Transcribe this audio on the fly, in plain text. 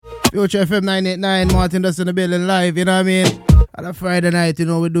Future FM 989, Martin Dust in the building live, you know what I mean? On a Friday night, you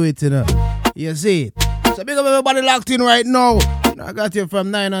know, we do it, you know. You see it. So big up everybody locked in right now. I got you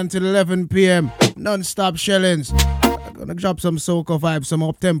from 9 until 11 p.m. Non-stop shellings. I'm gonna drop some soca vibes, some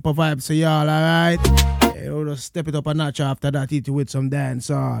up-tempo vibes for y'all, alright? We'll just step it up a notch after that, hit you with some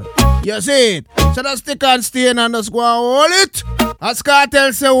dancehall. You see it? So just stick and stay and just go and hold it. As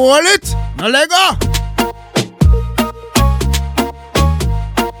Cartel say, hold it. Now let go.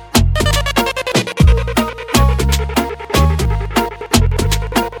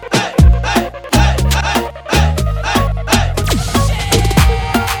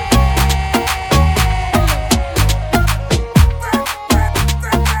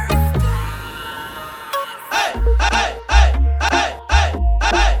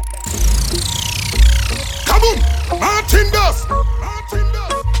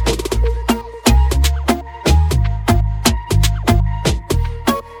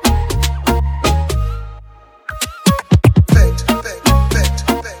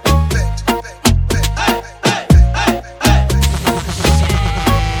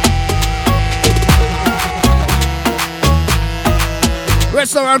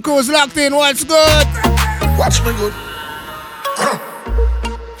 Restaurant crew's locked in, what's good? Watch me good.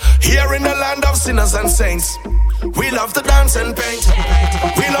 Here in the land of sinners and saints, we love to dance and paint.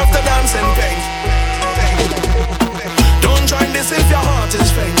 We love to dance and paint. Don't join this if your heart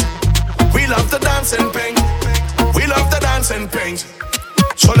is faint. We love to dance and paint. We love to dance and paint.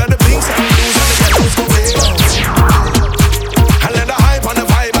 So let the pinks and blues and the yellows go way up. And let the hype and the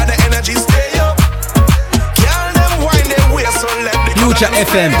vibe and the energy stay up. Girl, them wind their waist, so let the Future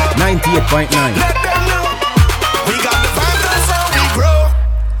FM 98.9. Let them know we got the vibe, that's how we grow.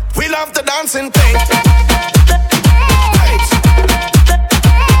 We love to dance and paint.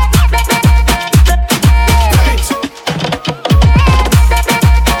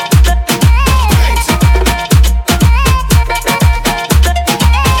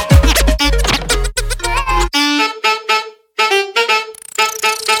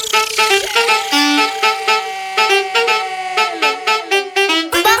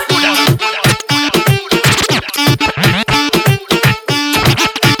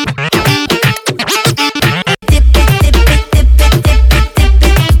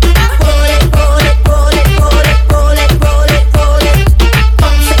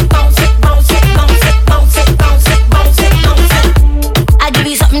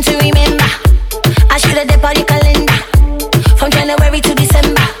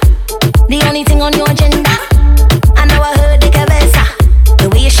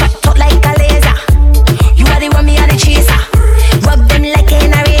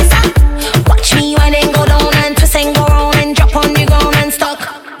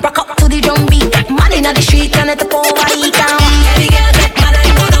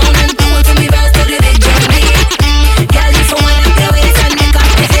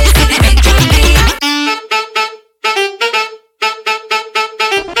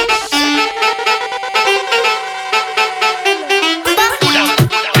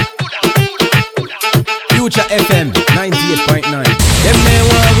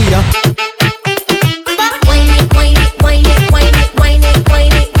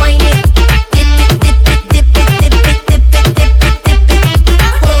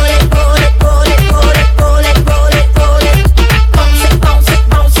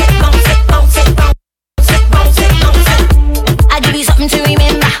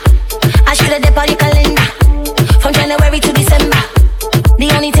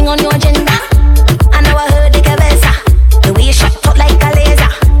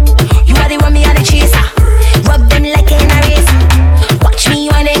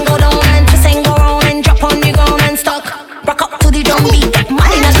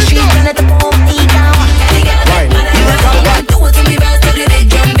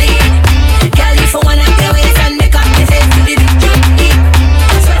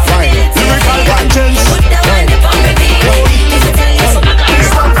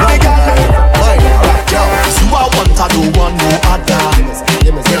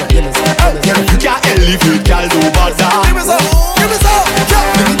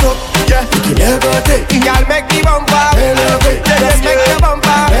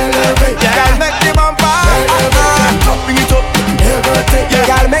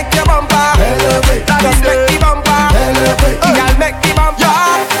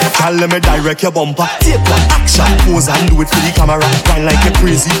 Let me direct your bumper. Take one action, pose and do it for the camera. Grind like you're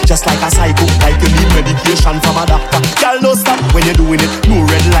crazy, just like a psycho. Like you need medication from a doctor. Girl, no stop when you're doing it. No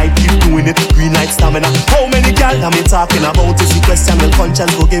red light, keep doing it. Green light stamina. How many girl am I talking about? If you question, will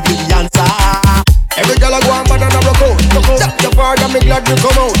conscience go give you the answer. Every girl I go on bad and I rock out. Check your part and me glad you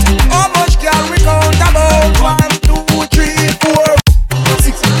come out. How much girl we count about? 1, 2, 3, 4,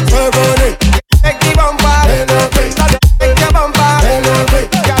 6, 7, 8. Make the bumper, make the bumper,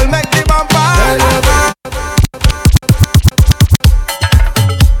 girl make the bumper.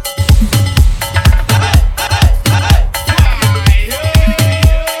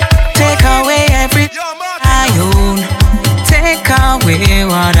 Take away everything I own. Take away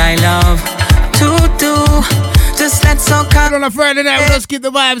what I love to do. Just let soca. On a Friday night, we just keep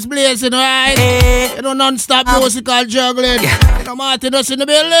the vibes blazing, right? You know, non-stop musical juggling. You know, Martin us in the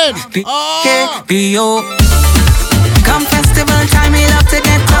building. B.O. Come festival time, we love to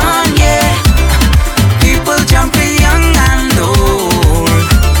get on, yeah. People jumping young and old.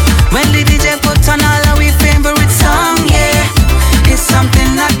 When the DJ put on all our favorite song, yeah. It's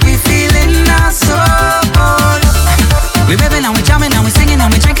something that we feel in our soul. We rapping and we jamming and we singing and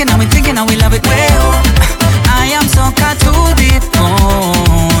we drinking and we thinking and we love it way up. I am soca to the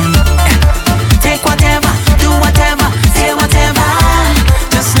bone. Take whatever, do whatever, say whatever.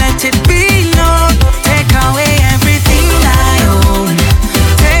 Just let it be known. Take away everything I own.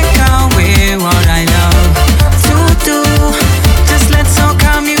 Take away what I love to do. Just let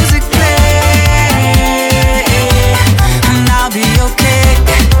soca music play, and I'll be okay.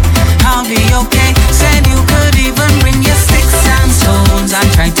 I'll be okay. Said you could even bring your sticks and stones and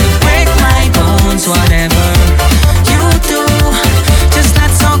try to break my bones. Whatever you do, just let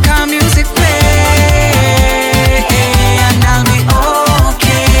soca music play, and I'll be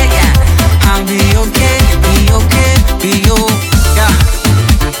okay. Yeah, I'll be okay. Be okay. Be you. Yeah.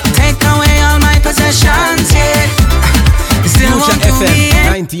 Take away all my possessions. Yeah. Still want to be in.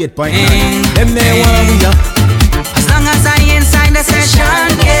 98.9. Them they want me up. As long as I inside the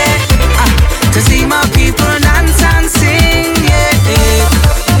session, yeah. To see my people dance and sing, yeah.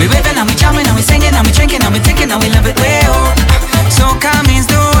 We waving and we jamming and we singing and we drinking and we thinking and we love it way up. Soca means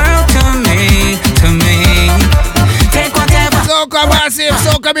the world to me, to me. Take whatever. Soca massive,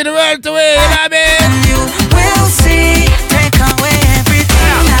 soca be the world to me, you know what I mean? And you will see. Take away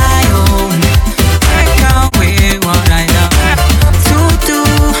everything I own. Take away what I love to do.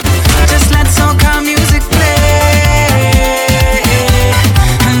 Just let soca music play,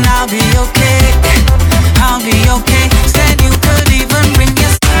 and I'll be okay. I'll be okay. Said you could even bring your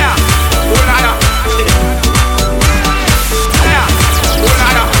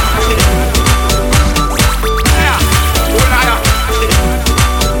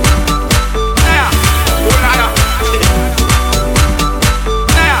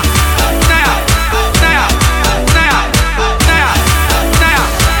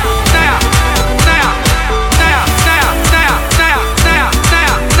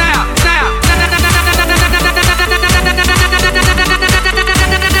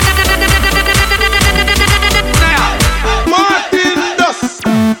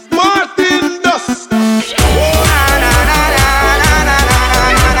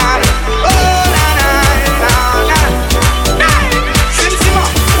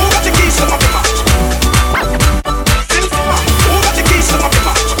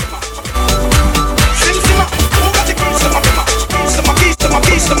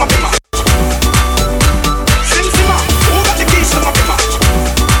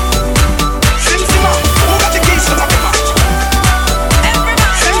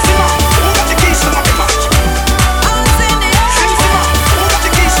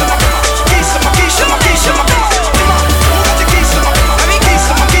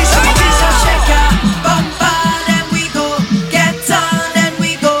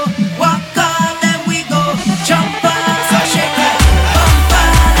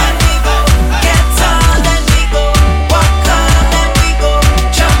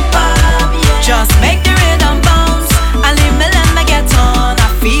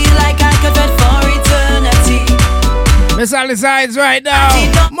the sides right now.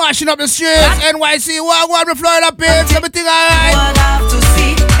 Mashing up the streets, NYC, Wagwan, the Florida pigs, everything alright. What I have to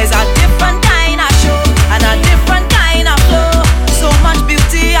see is a different kind of show and a different kind of flow. So much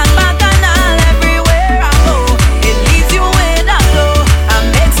beauty and bacchanal everywhere I go. It leaves you with a flow and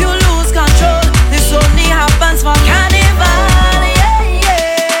makes you lose control. This only happens for carnival, yeah,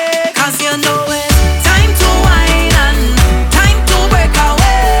 yeah. Cause you know it's time to wine and time to break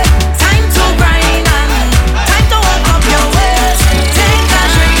away, time to grind and time to walk up your waist. Take a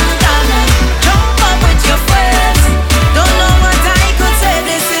drink and jump up with your friends. Don't know what I could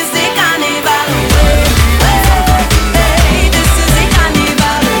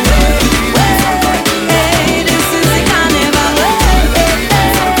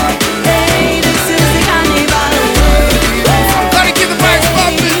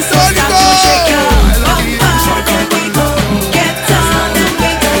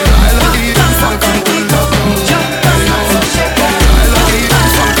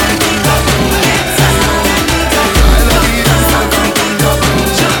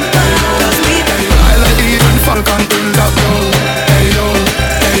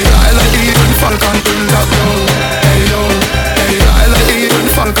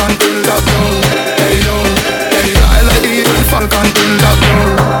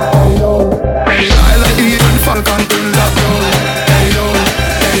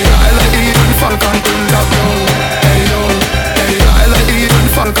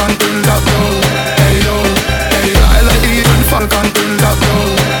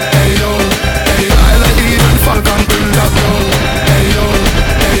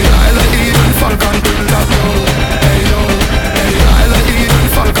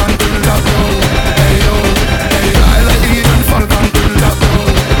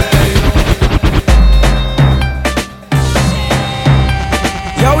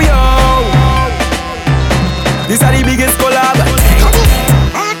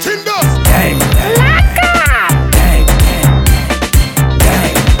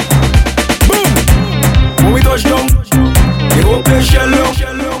shallow.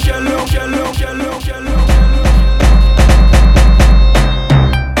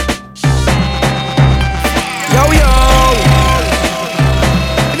 Yo.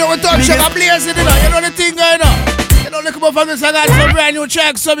 You know what talk shop blazing, you know? You know the thing going on. You know, look up from this, I got some brand new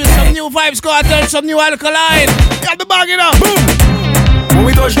tracks, some new Vybz Kartel, some new Alkaline. You have the bag, you know. Boom. When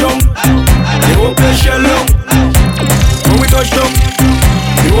we touch down, the whole place shallow. When we touch down,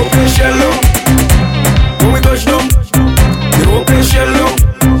 the whole place shallow. When we touch down, the whole place shallow.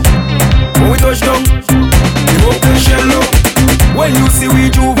 When we touch down, the whole place shallow. When you see we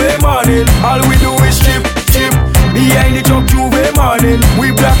Juve morning, all we do is chip. Behind the truck Juve morning,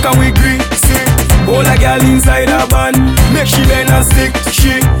 we black and we green, see. Hold a girl inside a van, make she bend and stick.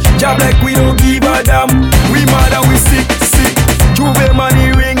 She job like we don't give a damn. We mad and we sick. Juve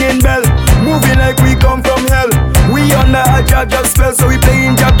money ringing bell, moving like we come from hell. We under a jab spell, so we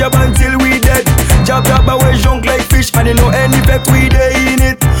playing jab until we dead. Jab away junk like fish, and you know any effect we dey in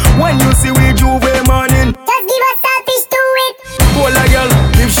it. When you see we Juve morning, just give us a fish to it. hold a girl,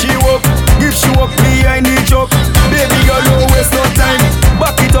 if she walk behind the truck. Baby girl, don't waste no time.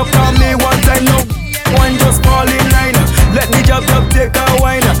 Back it up on me one time now. One just fall in line. Let me jab take a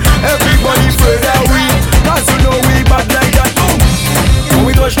wine. Everybody further we, cause you know we bad like that. When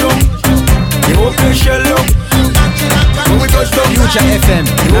we touch down, the whole place shallow. When we touch down, Future FM,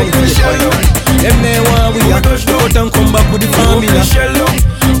 the whole place shallow. them they want we out and come back with the The whole family. place shallow.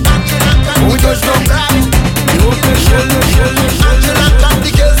 When we touch down, the whole place shallow. Angela got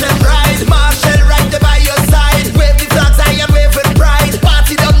the girls and ride. Marshall right there by your side. Wave the flags, I am waving pride.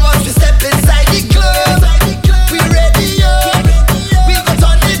 Party done once we step inside the club. We ready up. We got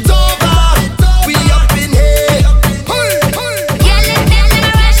turn it over. We up in here. Yeah, let them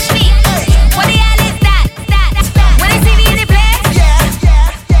rush me. What the hell is that? When they see me in the place,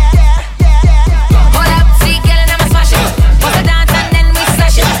 hold up, see, girl, and I'ma smash it. What's the dance and then we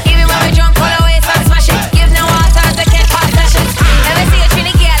slash it. Even when we drunk, all the waist and smash it. Give no water, they can't pass that shit. Never see a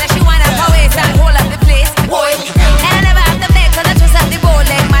Trini girl and she wanna her waist and hold up the place. Boy, and I never have to beg 'cause I twist up the bowl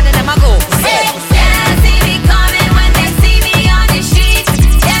leg, man, and them I go. Hey, yeah, see me coming when they see me on the street.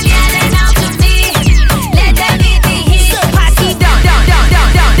 Them yelling out to me, let them beat the heat. Party done.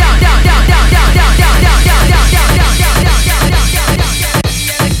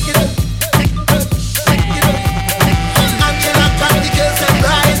 Angela got the girls and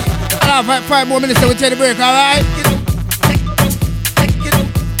ride. I'll have 5 more minutes till we take the break, alright?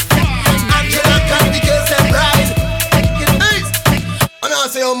 Angela got the girls and ride. And I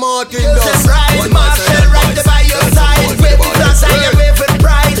say, oh, Martin does. Marshall right there by your side. Wave the flags, I am waving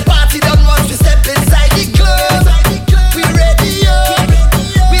pride. Party done once we step inside the club. We ready up.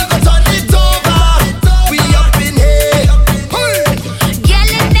 We got turn it over. We up in here. Yeah,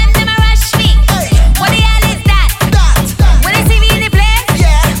 let them rush me. What the hell is that? When they see me in the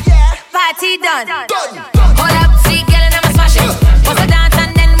place, party done. Hold up, see, girl, and I'ma smash it. What's the dance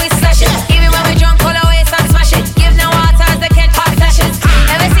and then we slash it. Even when we drunk, all the waist and smash it. Give no water, they can't pass flashes.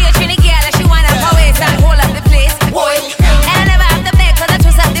 Never see a Trini girl and she wanna her waist and hold up the place. Boy, and I never have to beg 'cause I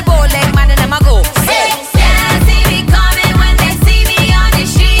twist up the bowl leg, man, and them I go. Hey, yeah, see me coming when they see me on the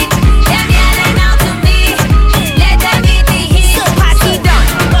street. Them yelling out to me, let them beat the heat. Party done.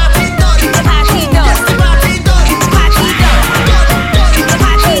 Party done. Party done. Party done. Party done.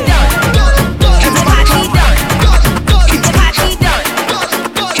 Party done. Party done. Party done.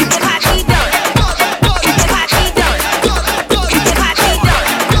 Party done.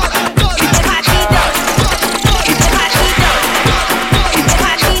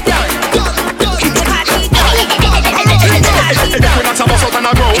 When I tap us out and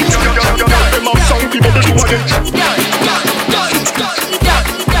I go, them up song people do again.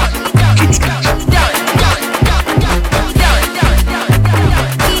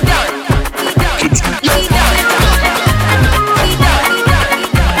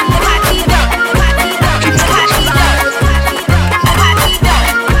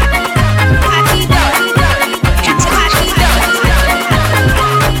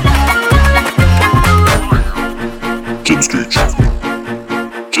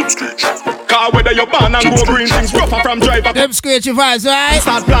 Car whether you're born and go green, things rougher from driver. Them scratchy vibes, right?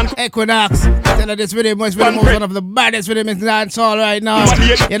 Start plan. Equinox. Tell her this video must be the most one of the baddest rhythm in dancehall right now. You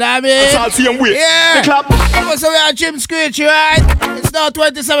know what I mean? It's all same way. Yeah. The clap. So we are Jim Screechy, right? It's now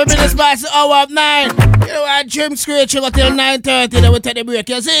 27 minutes past the hour of 9. You know what? Jim Screechy got till 9:30. Then we take the break,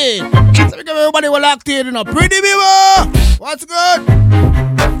 you see? So we give everybody will locked in, you know. Pretty people! What's good?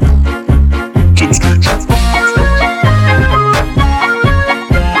 Jim Screechy.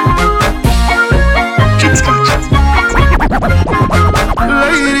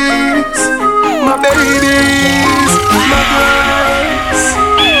 Ladies, my babies, my girls.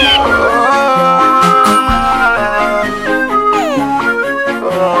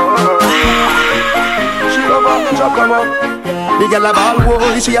 girl a ball,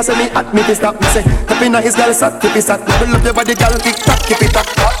 whoa. She a say me at me to stop. Me say, tap inna his girl sat, keep it sat. Bubble up your body, girl, tick tock, keep it up.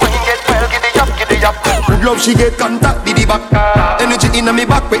 When you get well, giddy up, giddy up. Good love, she get contact, diddy back. Energy inna me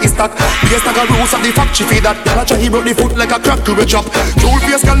back, where it stack. Yes, like a rose of the fact, she feed that. Girl a try, he broke the foot like a crack to a chop. Jewel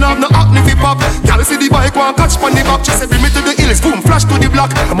face, girl, have no acne fi pop. Girl see the bike, one catch pon the back. She say, bring me to the hills, boom, flash to the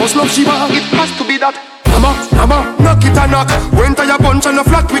block. I must love she want, it has to be that. Mama, knock it a knock. Went to your bunch and a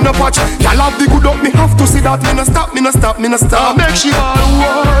flat with no patch. Y'all have the good up, me have to see that. Me no stop, me no stop, me no stop. Make she ball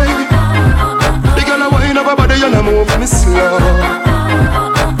wide. The girl a wine up her body and a move me slow.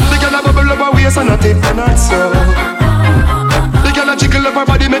 The girl a bubble up her waist and a tip and a toe. The girl a jiggle up her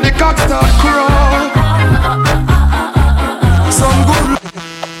body, make the cock start crawl. Some good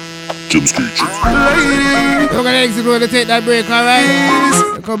Jim Street. Ladies, we're gonna exit, we're gonna take that break, alright?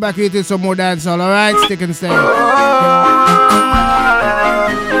 We'll come back here to some more dancehall, alright? Stick and stay. She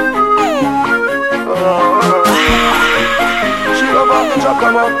love how the job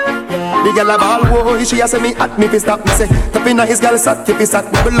come up. The girl a ball, whoa. She a say me at me fi stop. Me say, tap inna his girl sat, keep it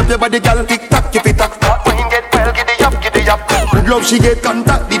sat. Bubble up your body, girl, tick tock, keep it up. When you get well, giddy up, giddy up. Good love, she get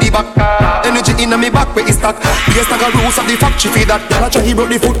contact, diddy back. Energy inna me back, where it stack. Yes, like a rose of the fact, she feed that. Girl a try, he broke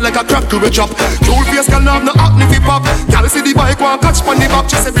the foot like a crack to a chop. Jewel face, girl, have no acne fi pop. Girl see the bike, one catch pon the back.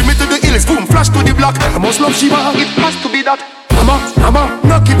 She say, bring me to the hills, boom, flash to the block. I must love she want, it has to be that. Mama,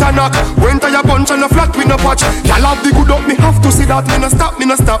 knock it a knock. Went to your bunch and a flat with no patch. Y'all have the good up, me have to see that. Me no stop, me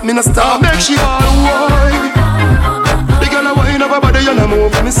no stop, me no stop. Make she ball wide. The girl a wine up her body and a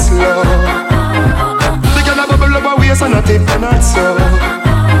move me slow. The girl a bubble up her waist and a tip and a toe.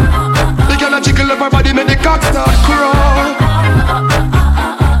 The girl a jiggle up her body, make the cock start crawl.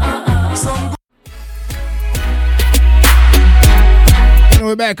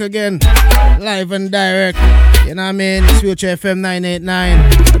 We're back again, live and direct. You know what I mean? Future FM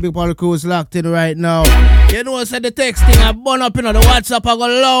 989. The big part of the crew is locked in right now. You know, said the texting I burn up, you know, the WhatsApp I go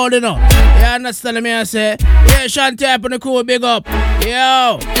loud, you know. You understand me? I say, yeah, Shanty up and the crew big up. Yo,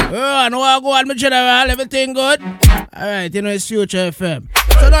 I know I go on my general, everything good? Alright, you know, it's Future FM.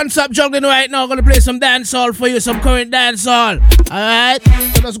 So don't stop juggling right now. I'm gonna play some dancehall for you, some current dancehall. Alright?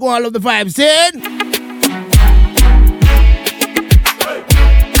 So let's go all of the vibes in.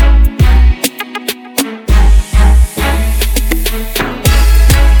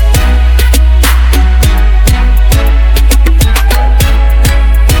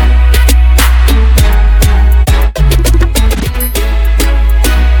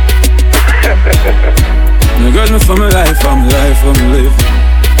 Girl, me for my life, for my life, for my life.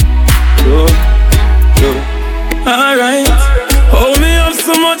 Yo. Alright. Hold me up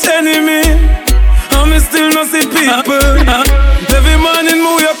so much enemy, and me still not see people. Every morning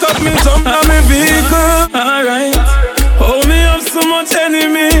me wake up, me jump on my vehicle. Alright. Hold me up so much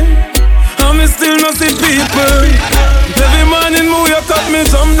enemy, and me still not see people. Every morning me wake up, me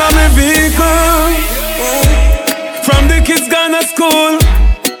jump on my vehicle. From the kids gone to school,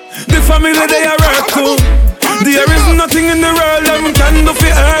 the family they are hurt too. There is nothing in the world that can do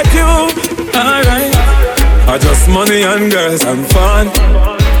for hurt you. Alright. I just money and girls and fun.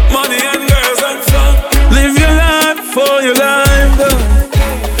 Money and girls and fun. Live your life for your life, though.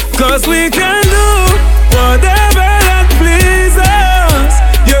 Cause we can do whatever that pleases us.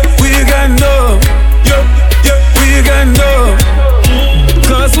 Yeah, we can do. Yeah, we can do.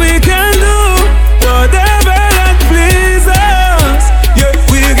 Cause we can do whatever that pleases us. Yeah,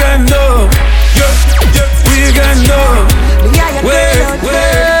 we can do. We can do. Wait.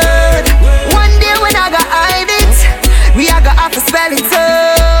 One day when I got hide it, we are gonna have to spell it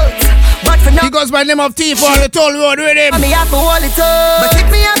out. But for now, he goes by the name of T for the toll road with him. Me have to hold it up. But if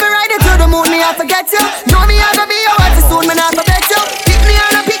me have to ride it to the moon, me have to get you. Know me have to be your wife soon, me have to bet you. Pick me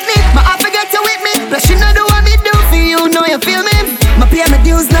and I pick me, but I forget you with me. Plus you know do what me do for you, know you feel me. My pay my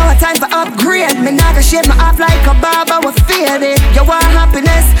dues now, a time for upgrade. Me not gonna shave my off like a barber, we feel it. You want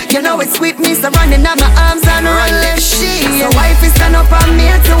happiness, you know it's sweet me. So running out my arms and run left shit. So wife is stand up on me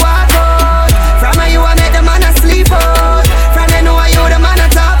to walk out. From you I make the man a sleep out. From you know I you the man a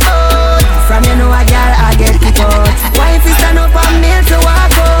talk out. From you know a girl I get kicked out. Wife is stand up on me to walk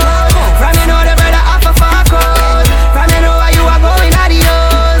out. From you know the brother off a fuck out. From you know you are going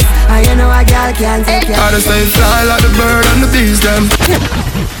adios. And you know a girl can't take care. I just stay fly like the bird and the bees them.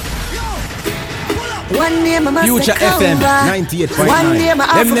 One day my Future FM 98.9. One day my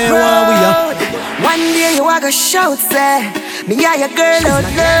Them there one we up. One day you a go shout say me are your girl out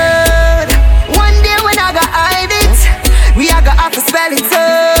loud. One day when I got hide it, we a go have to spell it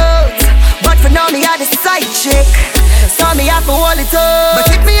out. But for now me a the side chick, so me have to hold it up.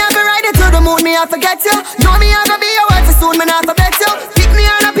 But if me ever ride it to the moon, me have to get you. Know me a go be your wife soon, me not forget you. Pick me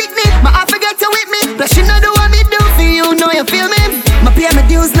and I pick me, but I forget you with me. Plus you know do what me do for you, know you feel me.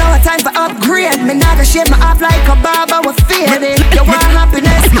 shape me off like a barber was fading. You want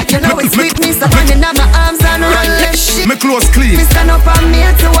happiness, you know it's sweetness. So when you in my arms and run this shit. Me close clean. Me stand up and me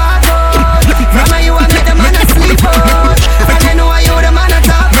to walk out. Mama, you want me the man to sleep out. And you know you the man to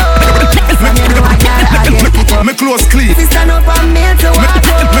talk out. And you know I get it up. Me close clean. Me stand up and me to walk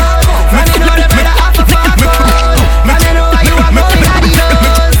out. And you know the brother have to fuck out. And you know you are going at the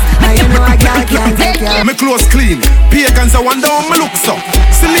nose. And you know I can't take you. Me close clean. Pagans I wonder how me look so.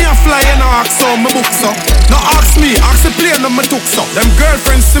 See me a fly and I ask so me book so. No ask me, ask the plane and me took so. Them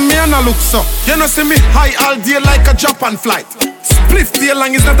girlfriends see me and I look so. You know see me high all day like a Japan flight. Split day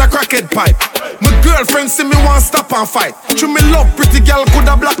long is not a crackhead pipe. My girlfriend see me want stop and fight. True me love pretty girl,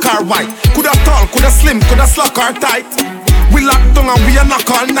 coulda black or white, coulda tall, coulda slim, coulda slack or tight. We lock down and we a knock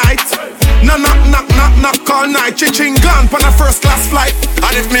all night. No knock all night. Ching gone on a first class flight.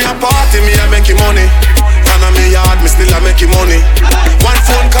 And if me a party, me a make money. And a me yard, me still a make money. One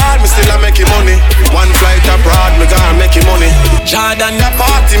phone call, me still a make money. One flight abroad, me gonna make money. Jordan a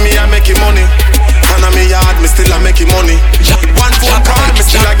party, me a make money. And a me yard, me still a make money. One phone call, me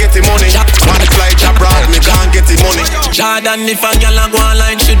still a get money. One flight abroad, me gonna get money. Jordan, if a girl a go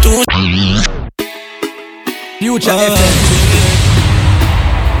online, she too. Future FM.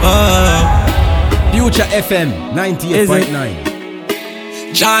 Future FM 98.9.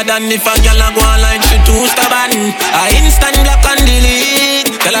 Jordan, if a girl a go online, she too stubborn. I instant block and delete.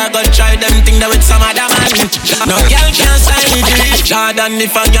 Tell her go try them thing that with some other man. No girl can sign it. Jordan,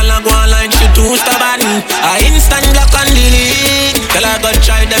 if a girl a go online, she too stubborn. I instant block and delete. Tell her go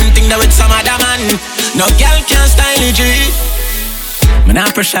try them thing that with some other man. No girl can style it. Me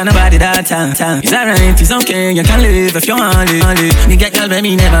not pressure nobody that time. It's alright, it's okay, you can live if you want live. Me get girl when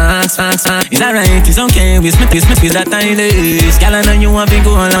me never ask. It's alright, it's okay, we smith that time is. Girl I know you want to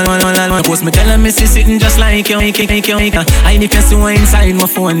go on. Post me tell her me see sitting just like you. I need to see what inside my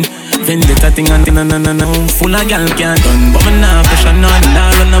phone. Vendetta thing and no. Full of girl can't done, but me not pressure none.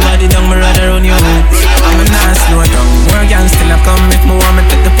 Nah run nobody down, me rather run you. I'm not slow down. More girl still a come if me want me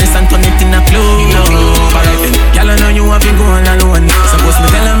take the place and turn it in a club. Alright then, girl I know you want to go on alone. Suppose me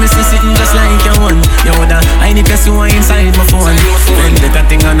tell her me see sitting just like you one. You woulda, I need to see what inside my phone. Vendetta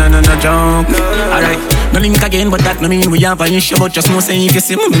thing and no joke. Alright, no link again, but that no mean we have an issue. But just know say if you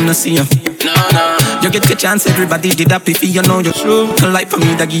see me, no see you. No. You get the chance, everybody did that if you know you're true. Like for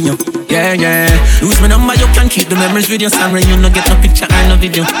me, that give you. Yeah. Lose my number, you can keep the memories with your sorry. You no get no picture and no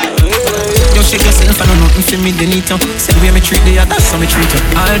video. You shake yourself, I know nothing for me, they need you. Say the way me treat the others, so me treat you.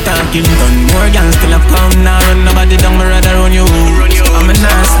 All talking done, more girls still have come. Now run nobody down, me rather run you. I'm a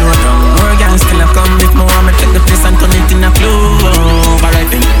nice slow down. More girls still have come. If me want me take the place and turn it in a club. Alright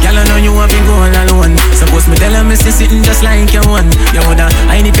then, girl I know you have been going alone. Suppose me tell her me see sitting just like you one. You woulda,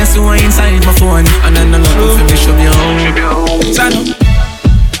 I need to see what inside my phone. And I know nothing for me, should be home.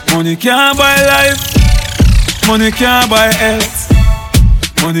 Money can't buy life. Money can't buy health.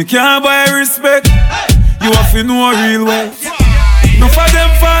 Money can't buy respect. You have to know real wealth. No for them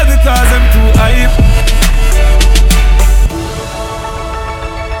fall because them too hype.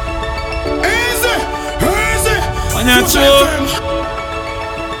 Easy. On your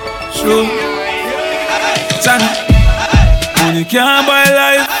true. Money can't buy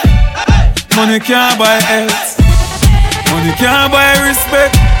life. Money can't buy health. Money can't buy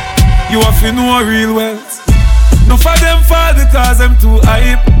respect. You have to know real wealth. No for them fall because them too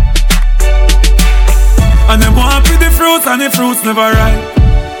hype. And them want to the fruits and the fruits never ripe.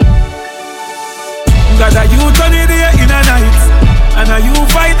 Got a youth on the day in a night. And a you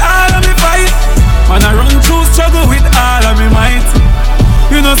fight all of me fight. Man I run through struggle with all of me might.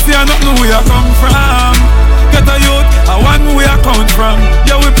 You know see I not know where I come from. Get a youth, I want where I come from.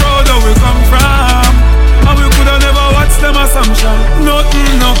 Yeah we proud of where we come from. And we coulda never watch them assumption.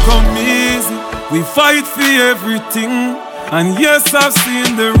 Nothing no come easy. We fight for everything. And yes, I've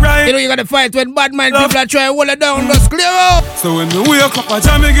seen the right. You know you gotta fight when bad mind people are trying to hold it down. Just clear up. So when we wake up, I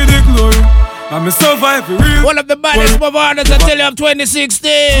jam me give the glory. And me survive for real. One of the baddest performers I tell you of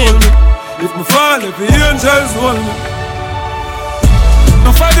 2016. If me fall, if the angels hold me.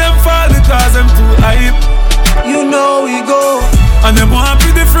 No for them fall because them too hype. You know we go. And them want to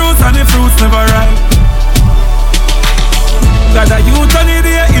the fruits and the fruits never ripe. Got a youth on the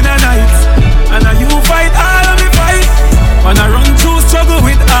day in a night. And a you fight all of me fight. And I run through struggle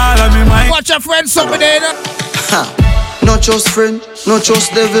with all of me mind. Watch your friends something there. Not just friend, not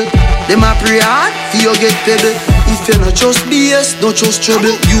just devil. Them a pray hard, for you get pebble. If you not just BS, not just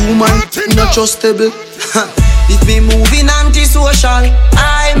trouble. You man, not just stable. If me moving anti-social,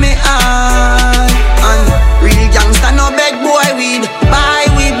 I may I. And real gangsta no beg boy weed. Buy,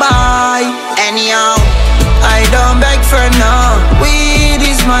 we buy. Anyhow, I don't beg for now. Weed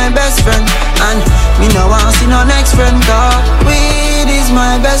is my best friend. And me next friend, cause weed is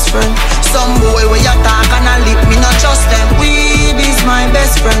my best friend. Some boy where you talk and I lip, me not trust them. Weed is my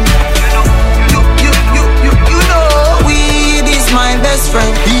best friend. You know, weed is my best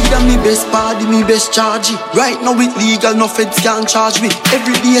friend. Weed and me best body, me best charge it. Right now it legal, no feds can charge me.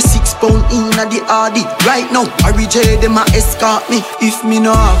 Every day 6 pound in at the RD. Right now, I reject them a escort me. If me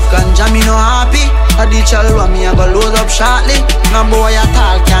no have ganja, me no happy. I the chalwa me I go load up shortly. No boy at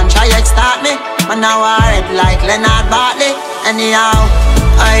all can try extort me. Man now I rap like Leonard Bartley. Anyhow,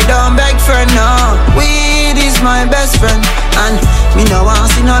 I don't beg for no. Weed is my best friend. And me no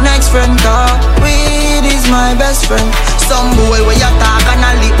want see no next friend, cause weed is my best friend. Some boy where you talk and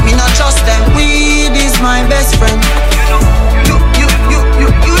I lip, me not trust them. Weed is my best friend. You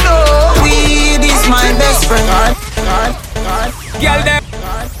know, weed is my best friend. Girl, them.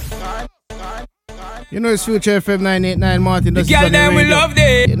 You know it's Future FM 989 Martin. The girl them will love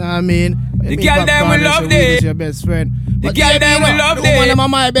it. You know what I mean? The girl them will love it. Your best friend. The girl them will love it. One of them are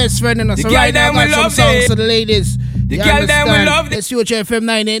my best friend. You know? So right now I got some songs to the ladies. The girl them will love it. It's Future FM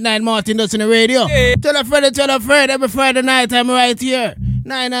 989 Martin does in the radio. Tell a friend every Friday night I'm right here.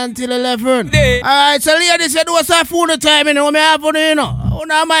 9 until 11. Alright, so ladies, you do some food time, you know, me have on you know. Oh,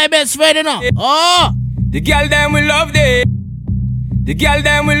 now my best friend, you know. Oh! The girl them will love them. The girl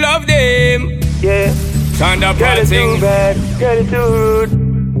them will love them. Yeah. Sound up all thing. Girl, it's too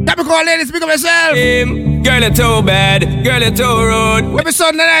rude. Let me call ladies, speak up yourself. Girl, it's too bad. Girl, it's too rude. Every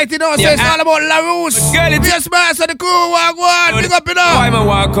Sunday night, you know, so it's all about La Rousse. Girl, it's just boss of the crew, walk one. Pick up, you know. Why my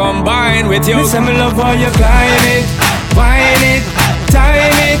walk combine with you? Listen, me love how you climb it, wine it,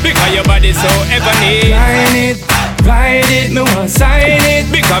 time it. Because your body so ebony. Line it, ride it, me want sign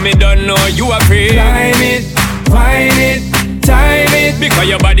it. Because me don't know you are free. Climb it, wine it, time it. Because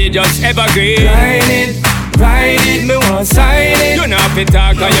your body just evergreen. Line it, ride it, me want sign it. You know if you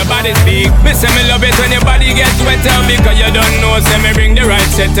talk or your body speak. Me say me love it when your body gets wetter. Because you don't know, say me bring the right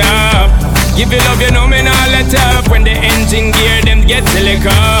setup. Give you love, you know me not let up. When the engine gear, them get slick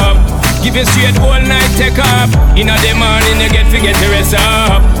up. Give you straight all night take up. In the morning you get to rest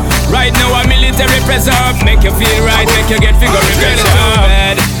up. Right now a military press up. Make you feel right, make you get figure regress up.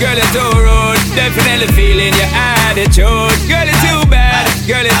 Girl, it's too rude. Definitely feeling your attitude. Girl, it's too bad.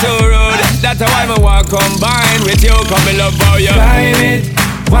 Girl, it's too rude. That's why my walk combine with you. Come me love how you climb it,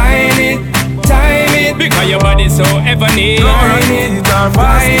 wine it, time it. Because your body so ebony. Line it,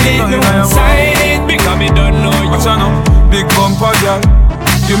 ride it, no sign it. Because me don't know you. Big bumper girl,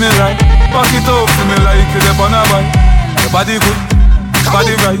 give me right. Back it up to me like you dey on a bike. Your body good,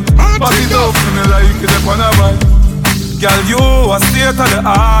 body right. Back it up to me like you dey on a bike. Girl, you a state of the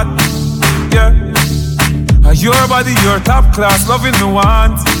art, yeah. Your body, your top class, loving me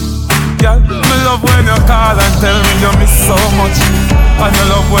want. Girl, me love when you call and tell me you miss so much. And you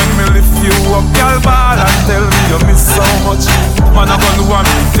love when me lift you up. Girl, ball and tell me you miss so much. Man, I'm gonna want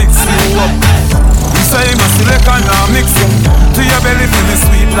me fix you up. You say me select and now mix it. To your belly feel me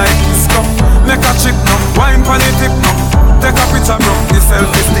sweet like this cup. Make a chick no, wine pon the tip no. Take a picture bro, the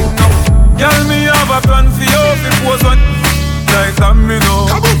selfie stick no. Girl, me have a plan for you. If it was one like that me know.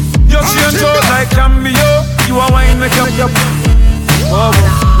 You change out like cameo. You a wine make up. Oh,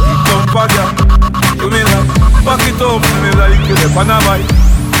 jump a girl, do me like. Back it up for me like you dey on a bike.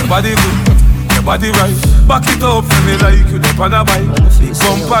 Your body good, your body right. Back it up for me like you dey on a bike.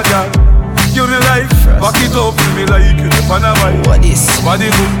 Jump a girl, give me life. Back it up for me like you dey on a bike. What is? Body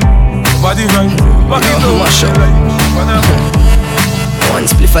good, body right. Back it up for me like you dey on a bike. One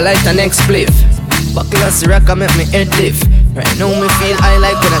spliff I light the next spliff. Buckle a Ciroc and make me head lift. Right now me feel high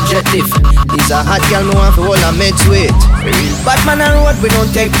like when I jet lift. This a hot girl me want for all I meds with. Real Batman and road we don't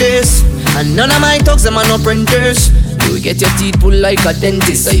take this. And none of my thugs them are no printers. You get your teeth pulled like a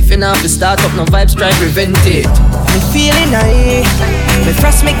dentist. So if you not have to start up no vibes try prevent it. Me feeling high. Me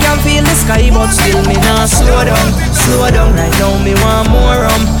frost me can feel the sky but still me not slow down. Slow down right now me want more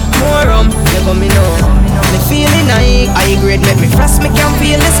rum. More rum, you got me know. Me feeling high grade make me frost me can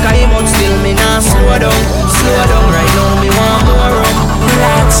feel the sky but still me not slow down. Slow down right now me want more rum.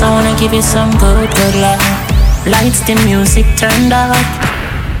 Relax, I wanna give you some good love. Lights, the music turned up.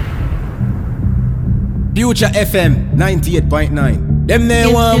 Future FM 98.9. Them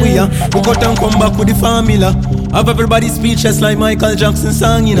there one we are. We cut and come back with the formula. Have everybody speechless like Michael Jackson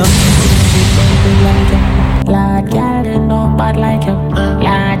song, you know. Lord, girl, you know bad like you.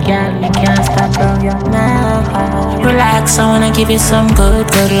 Lord, girl, you can't stop from you now. Relax, I wanna give you some good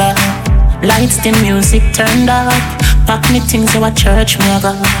love. Lights, the music turned up. Pack me things to a church me I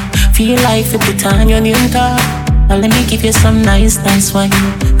go. Feel like you put on your new top. Now let me give you some nice wine.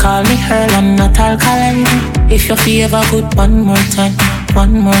 Call me Earl, I'm not alkaline. If you feel ever good, one more time,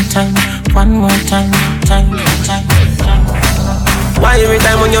 one more time, one more time. Why every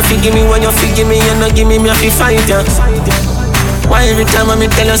time when you forgive me, you not give me, I feel fight ya. Why every time when me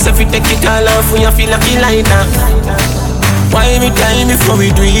tell yourself you take it all off when you feel like you like that? Why every time before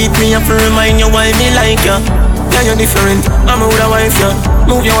we do it, me have to remind you why me like ya? Yeah, you're different, I'm a with a wife ya.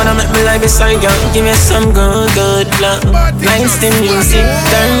 Move you wanna make me lie beside ya. Give me some good, good love. Nice the music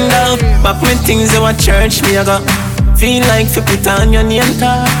turned up. Back me things you at church, me I got feel like to put on your name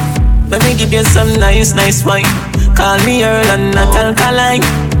tag. Let me give you some nice, nice wine. Call me Earl and not alkaline.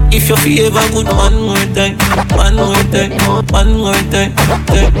 If you feel ever good, one more time, one more time, one more time,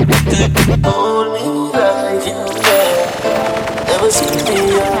 hold me like you can. Never see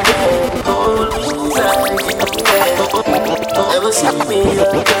me again. Hold me like you can. Never see me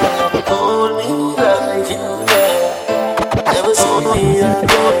again. Hold me like you can. Never see me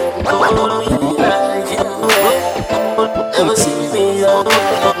again. Hold me like you can. Never see me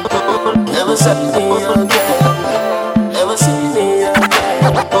again. Never see me again. Never see me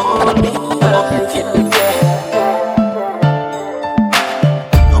again. Hold me like you can.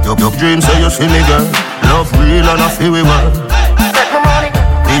 Your dreams say you see me, girl. Love real and I feel we want.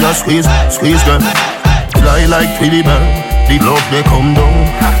 Me a squeeze, squeeze, girl. Fly like Twilly bird. The love they come down.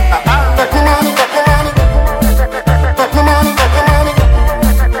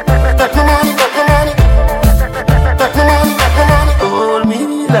 Hold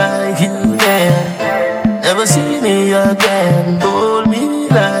me like you can. Never see me again. Hold me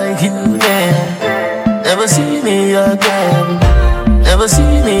like you can. Never see me again. Never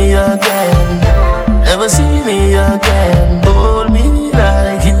see me again. Never see me again. Hold me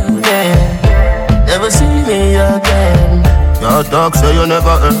like you can. Never see me again. Your dog say you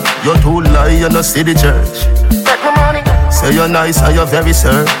never earn. You too lie, you no see the church. Say you're nice and you're very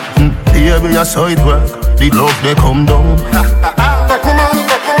certain. Baby, I saw it work. The love they come down.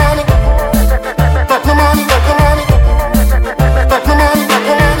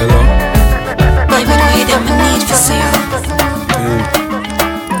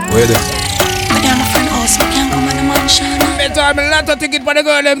 Where them? But I'm a friend also can't come on the mansion. Better have a lot of ticket for the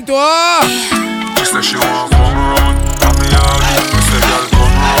girl them too. She said she want come around, and me hard. Me say girl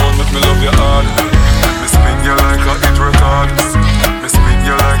come around, let me love you hard. Me spin you like a hit record. Me spin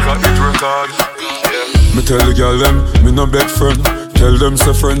you like a hit record. Me tell the girl them, me no beg friend. Tell them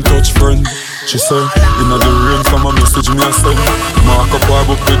say friend touch friend. She say, inna the rain from a message me a send. Mark up her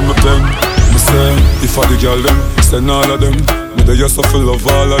book with me pen. Me say, if I the girl them, send all of them. Me they just full of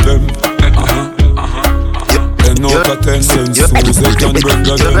all of them. 10 out of 10 cents, Susie can bring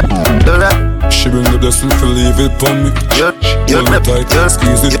again. She bring the blessing to leave it pon me. Hold me tight,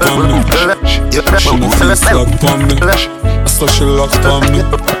 squeeze it pon me. She no feel slack pon me. So she lock pon me.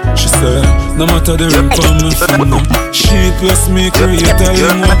 She say, no matter the ring pon me. She bless me, create a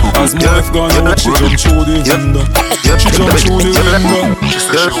lingo. As my wife gone out, she jump through the window. She jump through the window. She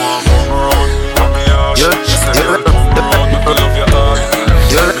say she want come around, come me out. She say girl come around, make me love your heart.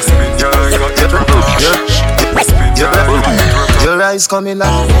 Me spin you like a hit record. Me spin you like a hit record. Your eyes coming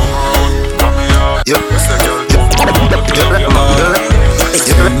like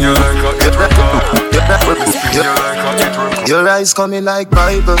your eyes coming like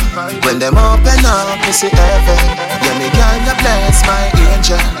Bible. When them open up, you see heaven. Yeah, me girl, you bless my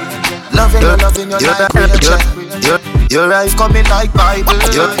angel. Loving you like Rachel. Your eyes coming like Bible.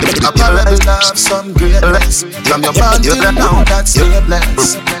 A paradise of some greatness. From your bond till now, that's your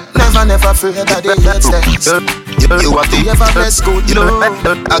bless. Never afraid that they hate steps. You have the ever blessed good love.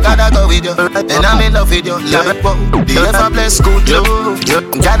 I gotta go with you, and I'm in love with you. Like wow, the ever blessed good love.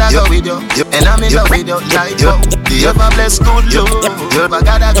 Gotta go with you, and I'm in love with you. Like wow, the ever blessed good love. I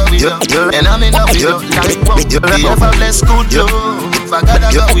gotta go with you, and I'm in love with you. Like wow, the ever blessed good love. I gotta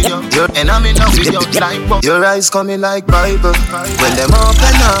go with you, and I'm in love with you. Like wow. Your eyes coming like Bible. When them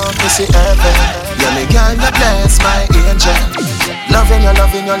open up, you see heaven. Yeah, me girl, you bless my angel. Loving you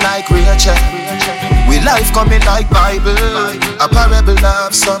like Rachel. We life coming like Bible. A parable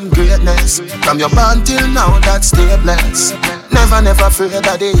of some greatness. From your bond till now, that's stay blessed. Never afraid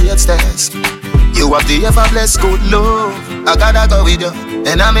that they hate stairs. You have the ever blessed good love. I gotta go with you,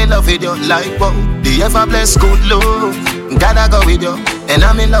 and I'm in love with you. Like wow, the ever blessed good love. Gotta go with you, and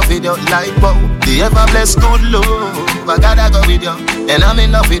I'm in love with you. Like wow, the ever blessed good love. I gotta go with you, and I'm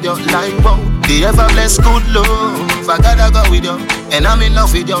in love with you. Like wow, the ever blessed good love. I gotta go with you, and I'm in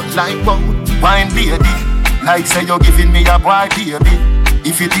love with you. Like wow, wine baby, like say you're giving me a boy baby.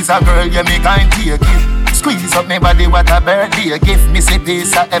 If it is a girl, you me kind take it. Squeeze up my body, what a birthday gift. Me say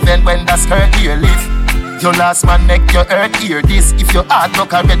peace of heaven when the skirt here lift. Your last man make your earth hear this. If your heart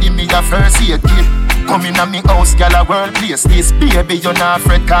look already, me a first aid kit. Come in a me house, girl, a world place. This baby, you not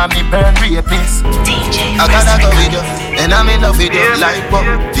afraid, call me burn rapist. DJ, I gotta go with you, and I'm in love with you. Like what?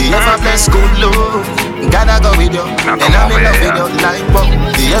 The ever blessed good love. Gotta go with you, and I'm in love with you. Like what?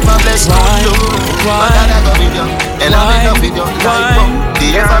 The ever blessed good love. I gotta go with you, and I'm in love with you. Like what?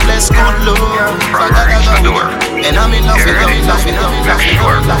 The ever blessed good love. I gotta go with you, and I'm in love with you.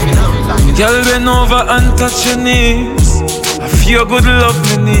 Girl, bend over and touch your knees. I feel good love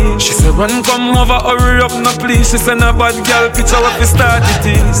me need. She said run come over, hurry up no please. She said no bad girl picture what we start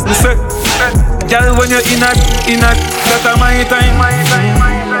it is. Me say, girl when you're in a, that a my time.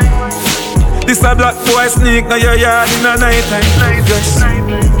 This a black boy sneak now your yard in a night time. Yes.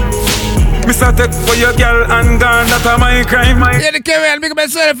 Mr. Tech for your girl and gone, that a my crime. Yeah, the carry make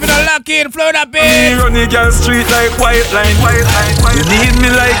myself in a lock in, float up in. Me run the girl street like white line. You need me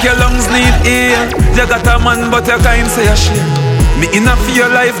like your lungs need air. You got a man but you can't say a shit. Me enough for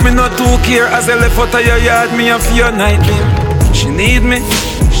your life, me not too care. As I left out of your yard, me a for your nightmare. She need me.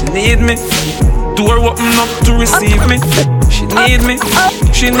 Door open up to receive me. She need me.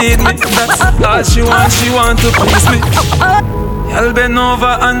 That's all she want to please me. Y'all bend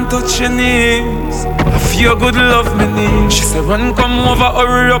over and touch your knees. I feel good love me need. She said run come over,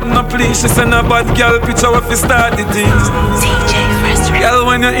 hurry up no please. She said no bad girl picture if you start the things. Girl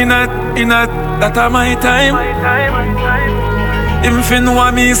when you're in a, that a my time. If you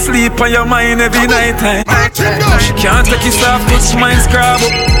know me sleep on your mind every night time. She can't take it off, touch mine scrab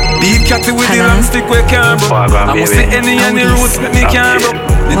up. Big catty with the long stick we can't bro. I must see any roots that me can't bro.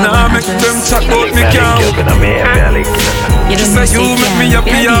 Then I make them chat about me can't. She said you make me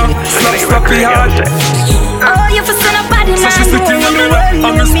happy, slap me hard. Oh, you for son of body man. So she sitting on me way,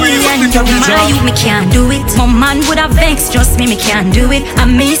 on the screen with the cabbage jar. Me can't do it. My man would have vexed, trust me can't do it. I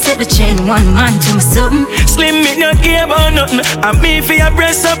me set the chain, one man to me something. Slim me not care about nothing. I me for your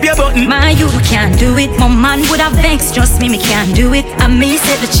press up your button. My you can't do it. My man would have vexed, trust me can't do it. I me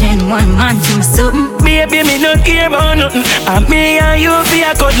set the chain, one man to me something. Baby me not care about nothing. I me and you for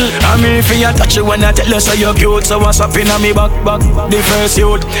your cuddle. I me for your touch when I tell you so you're cute. So what's up in me back, the first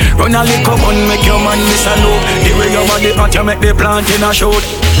youth. Run a lick up and make your man miss a loop. The way your body hot, you make the plant in a shoot.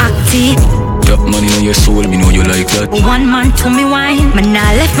 Active. Got money on your soul, me know you like that. One man to me wine, man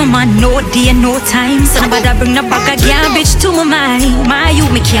I left my man no day, no time. So nobody bring the bag of garbage to my mind. My you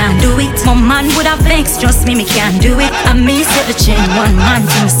me can't do it. My man would have vexed, trust me can't do it. I me set the chain, one man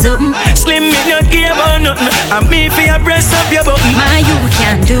to me something. Slim me not care about nothing. I me for your press up your button. My you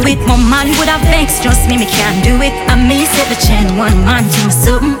can't do it. My man would have vexed, trust me can't do it. I me set the chain, one man to me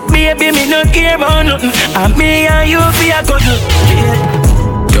something. Baby me not care about nothing. I me and you for your cuddle.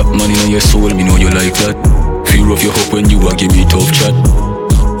 Got money on your soul, me know you like that. Fear of your hope when you a give me tough chat.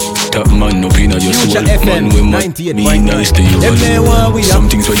 Top man up in your soul, man when me nice to you alone. Some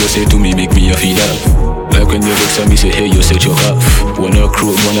things what you say to me make me a feel that. Like when you vex and me say hey you set your half. Wanna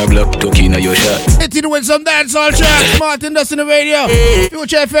crow, wanna black tuck in your shot. Hitting with some dancehall tracks. Martin Dust in the radio.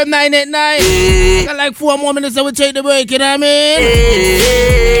 Future FM 989. Got like 4 more minutes and we take the break, you know what I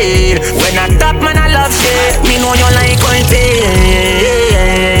mean? When I top man I love shit. Me know you like when feel.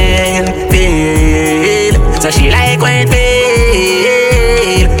 So she like when feel.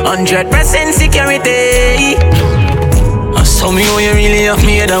 100% security. I saw me how you really have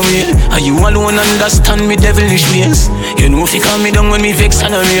me that way. And you alone understand me devilish ways. You know if you calm me down when me vex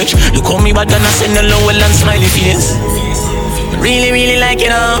and I rage. Look how me bad and I send a low and smiley face. Really like you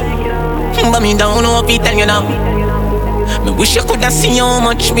now. But me down no if tell you now. Me wish you could have seen how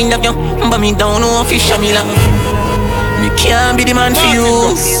much me love you. But me down no if you show me love. Me can't be the man for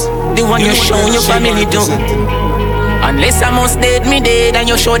you. The one you show your family to. Unless I must dead me dead and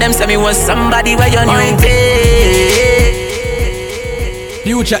you show them say me was somebody where you knew.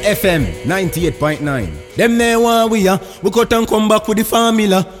 Future FM 98.9. Them there one we cut and come back with the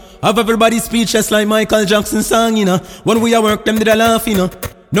formula. Have everybody speechless like Michael Jackson song, you know. When we a work them did a laugh, you know.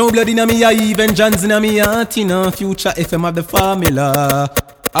 No blood in me, even John's in me heart, you know. Future FM have the formula.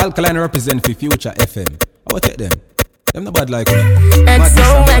 Alkaline represent for Future FM. I will take them. Them not bad like me.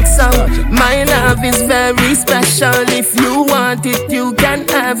 XOXO, my love is very special. If you want it, you can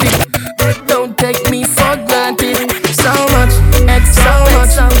have it. Don't take me for granted. So much,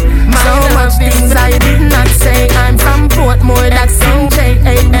 XOXO, my love things I did not say. I'm from Portmore, that's NJ.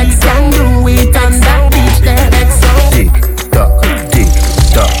 We can do it on that beach there. XO. Tick tock, tick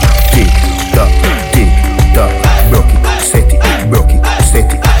tock, tick tock, tick tock. Broke it, set it, broke it, set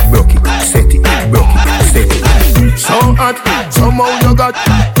it, broke it, set it, broke it, set it. So hot, somehow you got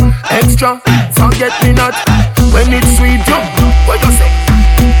extra, forget me not. When it's sweet, you, what you say?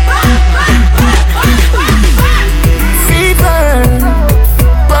 Fever,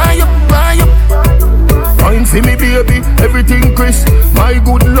 buy up,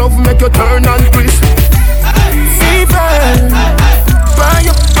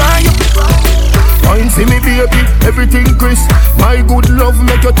 for me baby, everything crisp. My good love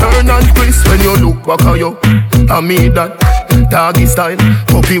make you turn and crisp. When you look back at you, I mean that doggy style,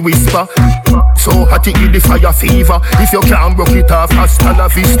 puppy whisper. So hot it give the fire fever. If you can't broke it off, hasta la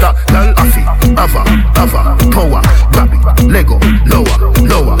vista. Lal afi, ava, power, grab it, Lego, lower,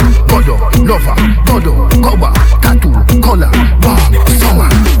 godo, lover, godo, cover, tattoo, color, warm, summer.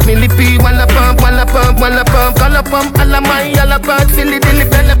 Millipede, walla pump, color pump, alla my, alla part, Philly dilly,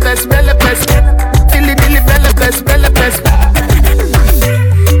 bella pest, Philly dilly, bella pest.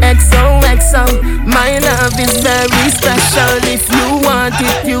 XOXO, my love is very special. If you want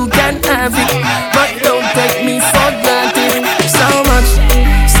it, you can have it, but don't take me for granted.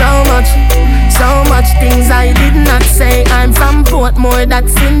 So much things I did not say. I'm from Portmore,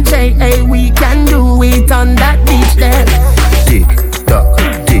 that's in JA. We can do it on that beach there. Tick tock,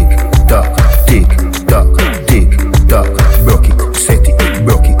 tick tock, broke it, set it,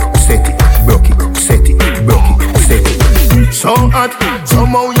 broke it, set it, broke it, set it, broke it, set it. So hot,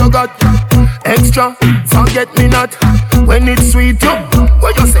 somehow you got extra, forget me not. When it's sweet, you,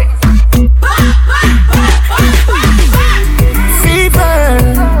 what you say?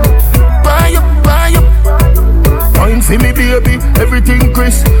 Fever, buy up. Wine for me baby, everything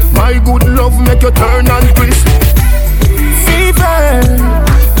crisp. My good love make you turn and crisp. Fever,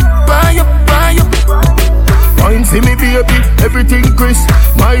 buy up. Wine for me baby, everything crisp.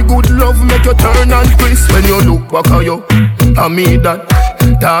 My good love make you turn and crisp. When you look back at you, I mean that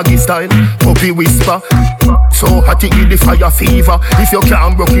doggy style, puppy whisper. So hot it give the fire fever. If you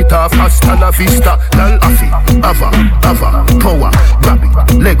can't broke it off, hasta la vista. Lal afi, ava, power, grab it,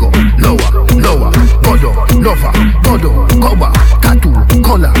 Lego, lower, godo, lover, godo, cover, tattoo,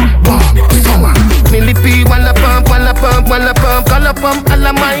 color, warm, summer. Millipede, walla pump, color pump,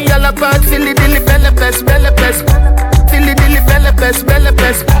 alla my, alla part, Philly dilly, bella pest, Philly dilly, bella pest.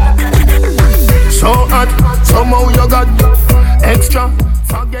 So hot, somehow you got extra,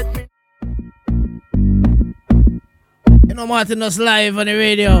 forget me. You know, Martin does live on the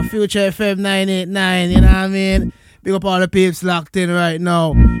radio, Future FM 989, you know what I mean? Big up all the peeps locked in right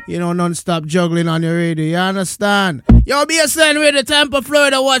now. You know, non-stop juggling on your radio, you understand? Yo, BSN Radio, Tampa,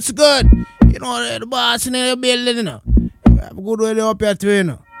 Florida, what's good? You know, the boss in the building, you know. We have a good weather up here too, you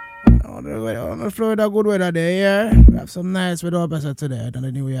know. On the Florida, good weather there, yeah? We have some nice weather up here today. I don't know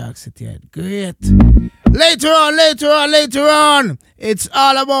New York City yet. Great. Later on, it's all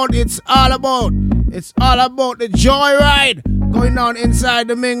about the joyride going on inside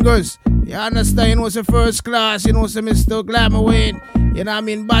the Mingers. You understand? You know, it's a first class. You know, it's a Mr. Glamour Wayne. You know what I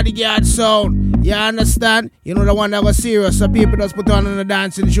mean? Bodyguard sound. You understand? You know the one that was serious. So people just put on the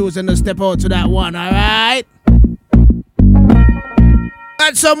dancing shoes and just step out to that one. Alright?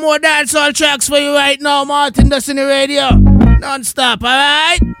 Got some more dancehall tracks for you right now, Martin Destiny Radio. Non-stop,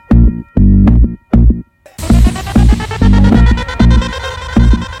 alright?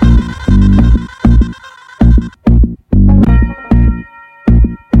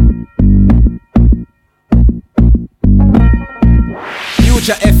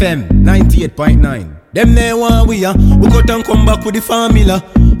 Future FM 98.9. Them there want we got and come back with the formula.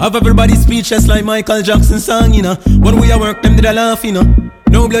 Have everybody speechless like Michael Jackson song, you know. When we work, them did a laugh, you know.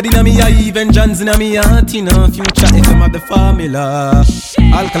 No blood in me, even John's in me heart, you know. Future FM of the formula.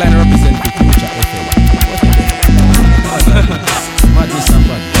 Alkaline represent the Future FM. Madness and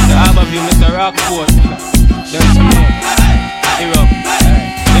bad. The half of you, Mr. Rockport. There's some more. Hero.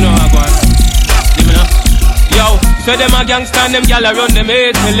 You know how I go on. Give me now. Yo, so them a gangsta and them gal a run them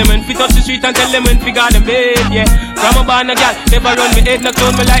head. Tell them when fit up the street and tell them when figure them bed, yeah. From a barn a gal, never run me head. No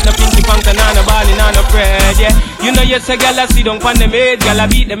clone me like no pinky punk and no ballin' and no bread, yeah. You know yes a gal a sit down pon them head. Gal a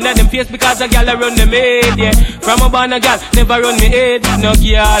beat them let them face because a gal a run them head, yeah. From a barn a gal, never run me head. No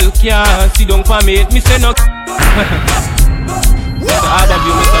gal can't sit down pon me head. Me say no. The hard of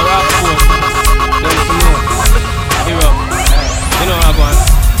you, Mr. Rockport. There's some more. Hero. You know how I go on.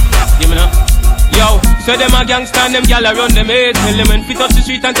 Give me now. Yo, so them a gangsta and them gal a run them head. Tell them when fit up the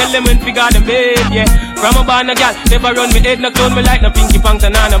street and tell them when figure them bed, yeah. From a barn a gal, never run me head. No clone me like no pinky punks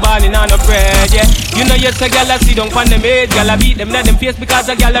and no ballin' and no bread, yeah. You know yes a gal a sit down pon them head. Gal a beat them let them face because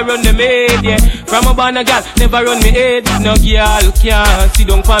a gal a run them head, yeah. From a barn a gal, never run me head. No gal can't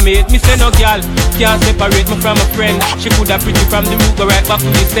sit down pon me head. Me say no gal can't separate me from a friend. She coulda pretty from the root go right back to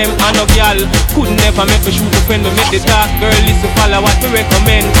the stem. And no gal couldn't never make me shoot a friend. Me make the talk, girl listen follow what me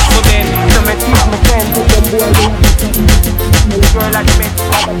recommend. So then, so me teach my friend to them boy. Girl like me.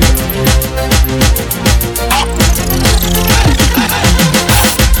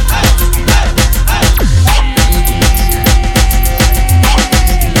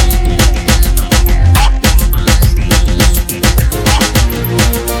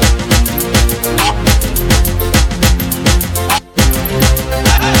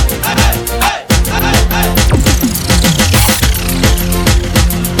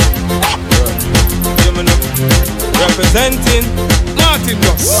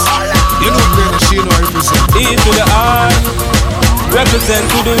 E to the R, represent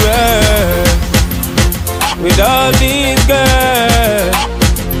to the world. With all these girls,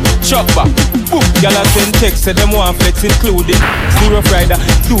 chop back, boom. Y'all a send text, say them want flex including Zero Rider,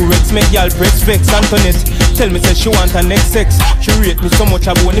 Durex, make y'all press vex. Antoinette, tell me say she want her next sex. She rate me so much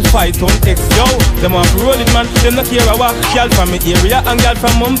I won't fight on X. Yo, them want roll it man, them not care what. Y'all from me area and y'all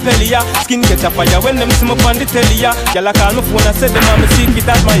from Montpellier. Skin get a fire when them see me on the telly. Y'all a call my phone and say them want me secret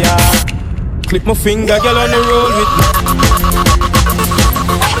admire. Clip my finger, girl on the road with me.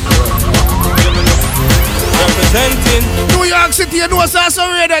 Representing New York City, you know, so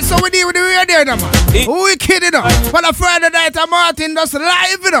radio, so we deal with the radio, man. Who we kidding, you know? For the Friday night, Martin just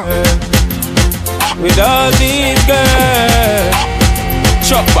live, you know. With all these girls,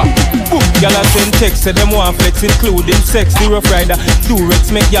 chop back, boom. Y'all a send text, say them want flex including sex. Zero Rider,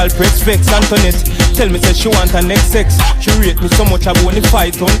 Durex, make y'all press vex. Antoinette, tell me say she want her next sex. She rate me so much I won't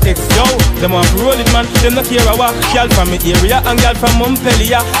fight on X. Yo, them want roll it man, them not care what. Y'all from me area and y'all from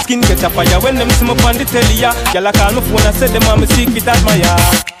Montpellier. Skin get a fire when them see me on the telly. Y'all a call my phone and say them want me secret admire.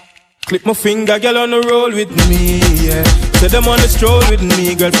 Clip my finger, girl on the roll with me, yeah. Say them on the stroll with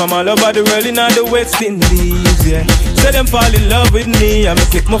me, girl from all over the world in all the West Indies, yeah. Say them fall in love with me, I'ma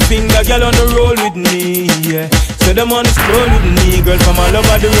click my finger, girl on the roll with me, yeah. Say them on the stroll with me, girl from all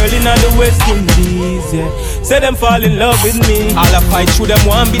over the world in all the West Indies, yeah. Say them fall in love with me, all I fight through them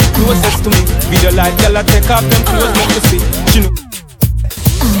one bit closest to me. Video light, girl I take off them clothes, make me see, she know.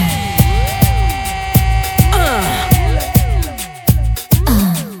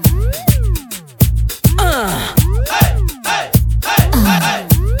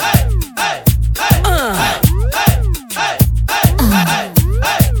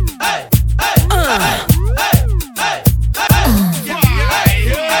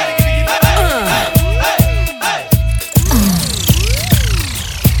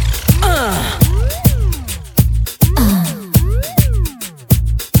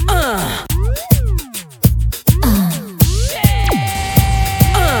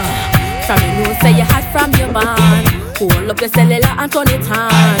 Hold up your cellular and turn it on.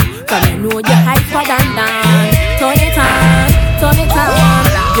 From you know you're hyper than down. Turn it on, turn it on.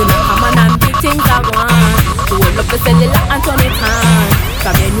 You know come on and big things I want. Hold up your cellular and turn it on.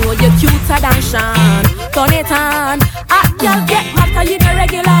 From you know you're cuter than Sean. Turn it on. Ah, y'all get mad cause you the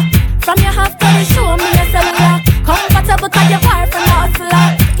regular. From you have to show me your cellular. Comfortable cause you're far from the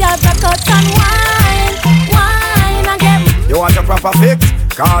hustler. Y'all back out and wine, wine and get. You want your proper fix?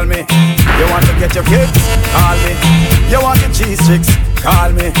 Call me. You want to get your kicks? Call me. You want your cheese tricks? Call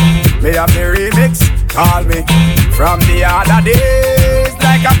me. Me have the remix? Call me. From the other days,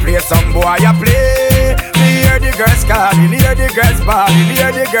 like I play some boy I play. Me hear the girls calling, hear the girls bawling,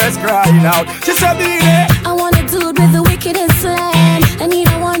 hear the girls crying out. She said, I want a dude with the wickedest slam. I need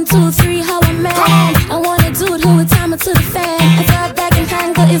a 1, 2, 3, how a man. I want a dude who would time it to the fan. I thought back and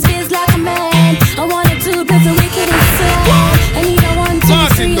tangle his biz like a man. I want a dude with the wickedest slam. I need a 1, 2,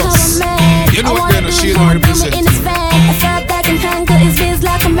 3, how a man. You know I what kind of shit are representing? in his van. I thought back and tangle his biz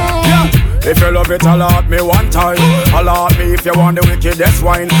like a man. If you love it, alert me one time. Alert me if you want the wickedest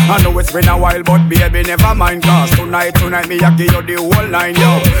wine. I know it's been a while, but baby, never mind. Cause tonight, me, I give you the whole line,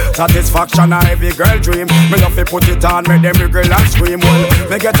 yo. Satisfaction, a every girl dream. Me love to put it on, make them girl and scream. Well,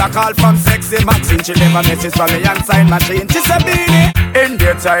 me get a call from sexy Maxine. She never messes from me and sign machine. She said, Beanie, in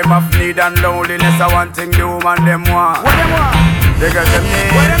their time of need and loneliness, I want thing the woman them want. What them want? Because them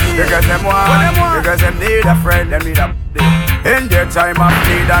need, because them want, because them need a friend, them need a. In their time of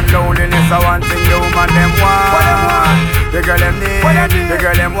need and loneliness, I want thing the woman them want. The girl them need, the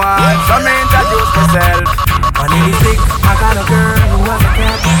girl them want. So me introduce myself. My name is Vic, I got a girl who has a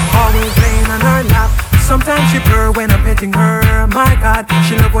cat, always laying on her lap. Sometimes she purr when I'm petting her. My God,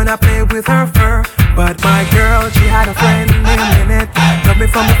 she love when I play with her fur. But my girl, she had a friend named Lynette. Loved me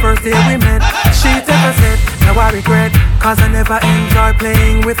from the first day we met. She took a set, now I regret, cause I never enjoyed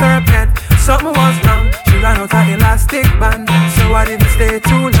playing with her pet. Something was wrong, she ran out her elastic band, so I didn't stay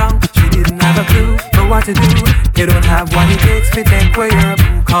too long. She didn't have a clue for what to do. They don't have what it takes to take away your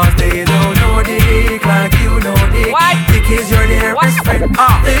boo, cause they don't know Dick like you know Dick. Dick is your dearest friend.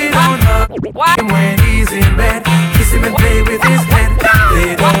 They don't hug him when he's in bed, kiss him and play with his head.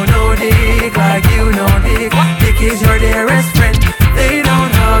 They don't know Dick like you know Dick. Dick is your dearest friend. They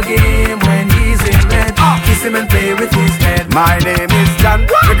don't hug him when he's in bed, kiss him and play with his head. My name is John.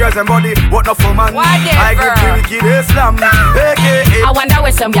 The girls and body, but not for man. I give the wicked Islam. AKA. I wonder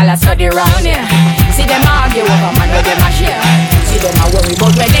where some gyal study round here. See them argue over man where them a share. See them a worry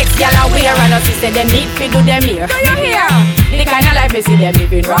about when next gyal a wear, and us say them need to do them here. Do you hear? The kind of life me see them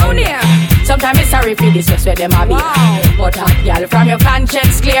living round here. Sometimes it's sorry for this where them a be. But hot girl from your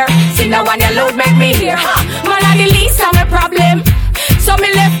conscience clear. See now one your load make me hear. Man are the least of my problem. So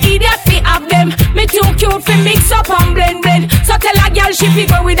me left idiot fi have them. Me too cute fi mix up and blend. So tell a girl she fi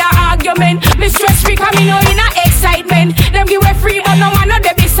go with her argument. Me stress free cause me know in a excitement. Them give away free but no man no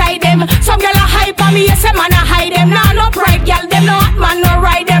dey beside them. Some girl a hype on me, yes a man a hide them. Nah no pride girl, them no hot man no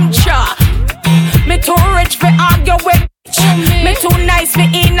ride them. Cha. Me too rich fi argue with. Me too nice fi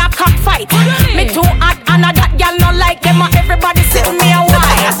in a cockfight. Me too hot and a that girl no like them. Everybody sit me a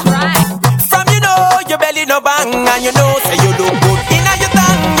while. That's right. From you know your belly no bang and you know say you look good in a your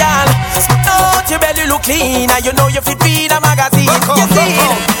tongue, girl. Out your belly look clean and you know you fit feed a magazine. You see,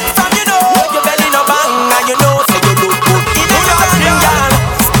 from you know your belly no bang and you know say you look good in a your tongue, girl.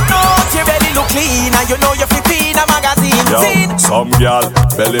 Out your belly look clean and you know you fit feed a magazine. Yo, some girl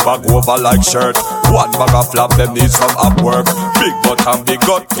belly back over like shirt. One bag of flap them need some up work. Big butt and big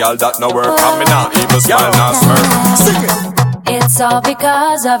gut, girl that no work. And me not even smile not smirk. Sing it. It's all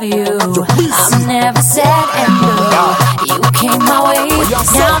because of you. I'm never sad and blue. You came my way.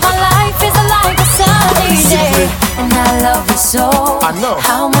 Now my life is like a sunny day. And I love you so. I know.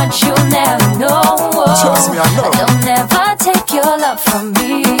 How much you'll never know. Trust me, I know. They'll never take your love from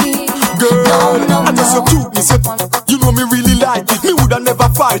me. Girl, no, I just so cute, me say, you know me really like it. Me woulda never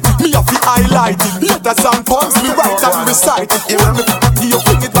fight it. Me have to highlight it. Letters and poems, me write and recite it. You want me you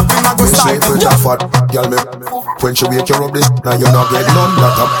bring it back in a go side. When she put fat, girl me when she wake you up this, now you not get none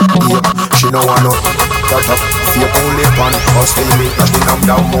that up. Yeah, she no want no that up. Fake only pan, or stay me, cause me numb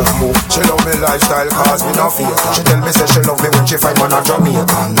down, move. She love me lifestyle, cause me not fake. She tell me say she love me when she find man a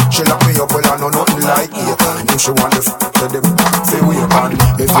Jamaican. She lock me up well I know nothing like it. If she want to to them, say we can.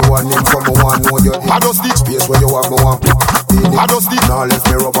 If you want him from me want know you. I just need space where you have me want. I just need. Now left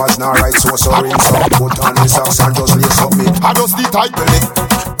me rubbers, now right so sorry. So put on the socks and just lace up me. I just need tight belly.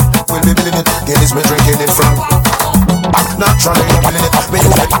 We'll be building it, Guinness me drinking it from. Naturally building it, me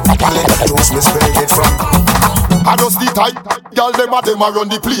do it, juice me spilling it from. I just need tight. Girl them a run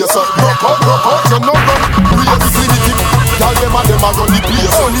the place. Rock out, you know run. Real the clinic. Girl them a run the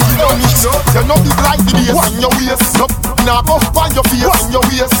place. Only you know me, you know big like the bass on your waist. Now up on your face, on your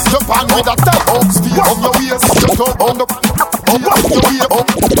waist. Jump on with a tight up speed on your waist. Jump on the your way up.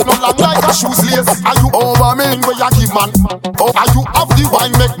 No long like a shoes lace. Are you over me? Where you give man? Oh, are you have the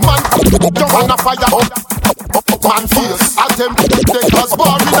wine make man? Jump on a fire up. Man face. I them take us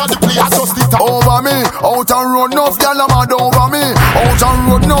boring at the place. Just it over me. Out and run off, gyal a mad over me. Out and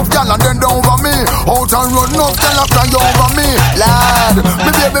run off, gyal and then over me. Out and run off, gyal a cry over me. Lad, me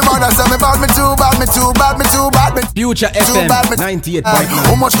baby mother say me bad, me too bad, me too bad, me too bad, me Future FM 98.9.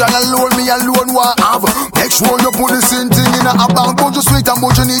 How much gyal alone me alone want have? Make sure you put the same thing in a bank. Put you sweet and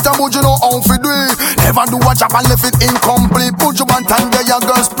put you neat and put you know how to do it. Never do a job and left it incomplete. Put you one time there, your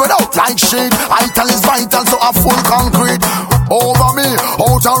girl spread out like shit. Vital is vital, so I full concrete. Over me,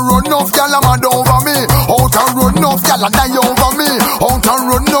 out and run off, gyal a mad over me. Out and run off, gyal a die over me. Out and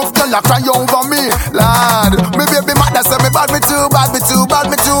run off, gyal a cry over me. Lad, me baby mother say me bad, me too bad, me too bad,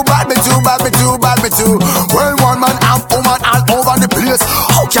 me too bad, me too bad, me too bad, me too. Well, one man have woman all over the place.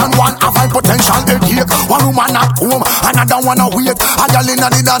 How can one have high potential headache? One woman at home, another one a wait. A gyal inna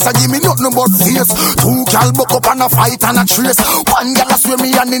the dance a give me nothing but face. Two gyal buck up and a fight and a trace. One gyal a swear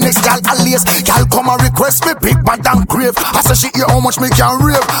me and the next gyal a lace. Gyal come and request me big bad and crave. I say she hear how much me can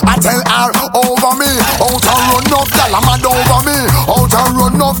rave. I tell her over me. Out and run off, gyal a mad over me. Out and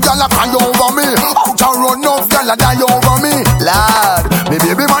run off, gyal a cry over me. Out and run off, gyal a die over me. Lad, me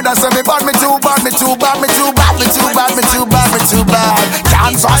baby mother say me bad, me too bad, me too bad, me too bad, me too bad, me too bad, me too bad.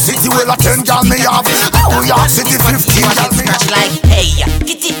 Kansas City will attend gyal me up. New York City 15 gyal me up. Like hey,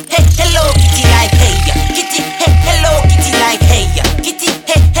 kitty, hey, hello, kitty, like hey, kitty, hey, hello, kitty, like hey, kitty,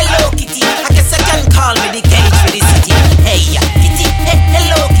 hey, hello, kitty. I guess I can call me the cage for the city. Hey, kitty, hey,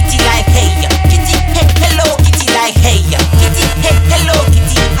 hello, kitty, like hey, kitty, hey, hello, kitty, like hey, kitty, hey, hello,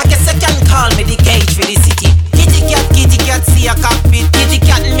 kitty. I guess I can call me the cage for the city. Kitty cat, see a cockpit. Kitty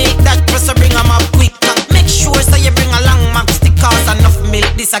cat make that person bring 'em up quick. Make sure so you bring a long max to cause enough milk.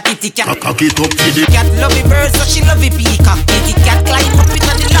 This a kitty cat. Cock it up, kitty cat. Love the birds, so she love the peacock. Kitty cat climb up in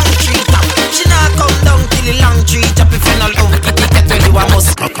the long tree top. She not come down till the long tree top. If you not love kitty cat, well you a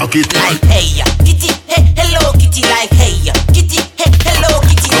must. Cock it like hey, kitty, hey, hello, kitty, like hey, kitty, hey, hello,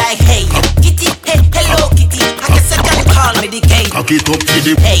 kitty, like hey, kitty, hey, hello, kitty. I guess I can call me the cage. Cock it up,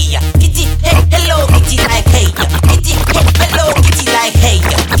 kitty. Hey, kitty, hey, hello, kitty, like hey, kitty, hey, hello, kitty, like hey,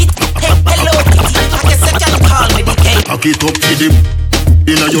 kitty, hey, hello, kitty. I guess I can call me the cage. Cock it up, kitty.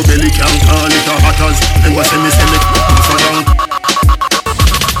 Inna your belly can't call it a hatters. And what say me for down.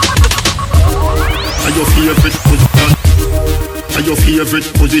 And your favorite position. Are your favorite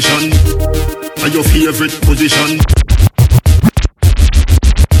position? Are your favorite position?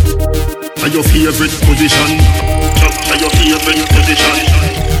 Are your favorite position? Are your favorite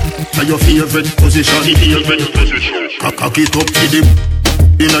position? Are your favorite position? Cock it up to the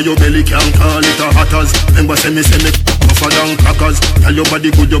inna your belly, can't call it a hatters. Remember say me tougher than crackers. Tell your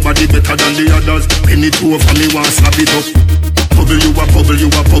body good, your body better than the others. Penny two for me, want slap it up. Bubble you a bubble, you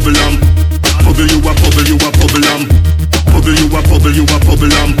a bubble lamb. Bubble you a bubble, you a bubble lamb. Bubble you a bubble, you a bubble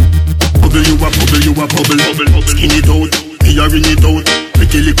lamb. Bubble you a bubble, you a bubble. Skin it out, me a ring it out.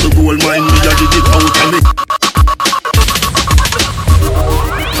 Make a little gold mine, me a dig it out of me.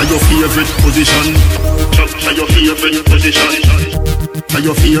 Are your favorite position? Are your favorite position? Are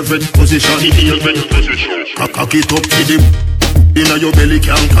your favorite position? Cock it up to the inna your belly,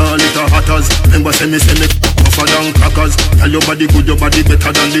 can't call it a hatters. Remember say me tougher than crackers. Tell your body good, your body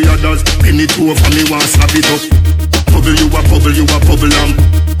better than the others. Penny two for me, want slap it up. Bubble you a bubble, you a bubble lamb.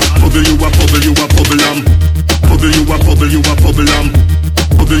 Bubble you a bubble, you a bubble lamb. Bubble you a bubble, you a bubble lamb.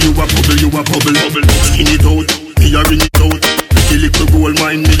 Bubble you a bubble, you a bubble. Skin it out, me a ring it out. Make a little gold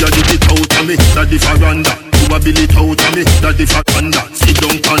mine, me a dig it out of me. Daddy faranda, you a bill it out of me. Daddy faranda, sit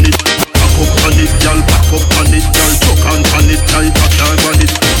down on it. Back up on it, y'all, back up on it, y'all. Chuck on it, y'all, back down on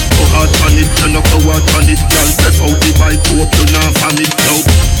it. Go hard on it, you know go hard on it, y'all. Press out the bike, hope you not fan it now.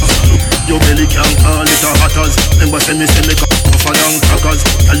 Your belly can't call it a hatters. Remember say me tougher than crackers.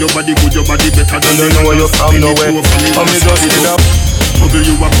 Tell your body good, your body better than the others. Don't know where you from, nowhere. I'm just it up. Bubble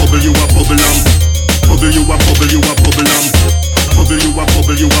you a bubble, you a bubble lamb. Bubble you a bubble, you a bubble lamb. Bubble you a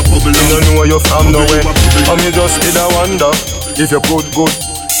bubble, you a bubble lamb. Don't know where you from, nowhere. I'm just in a wonder if you good.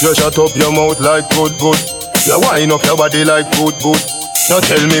 You shut up your mouth like good. You wind up your body like good. Now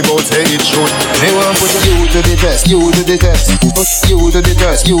tell me about say it should. Me want put you to the test, you to the test. You to the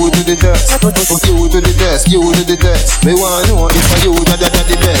test, you to the test. You to the test, you to the test. Me want know if you that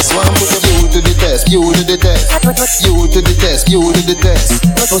the best. Want put you to the test, you to the test. You to the test, you to the test.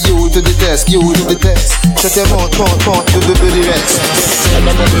 You to the test, you to the test. Shut your mouth, to the rest.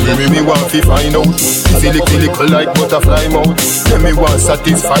 Me want to find out if you little like butterfly mouth. Then me want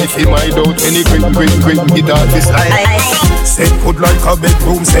satisfy fi my doubt. Any quick it out this line. Set good like a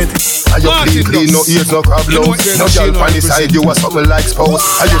bedroom set. Are you clean, no ears, no crab low. No girl on the side, you a something like spouse.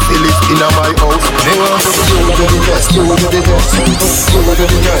 Are you feel it in my house? They want to you to the test, you to the test. You to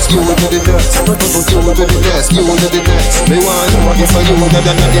the test, you to the test. You to the test, you to the test. They want to know if you that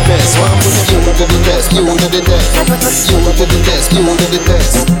the best. Want to you to the test, you to the test. You to the test, you to the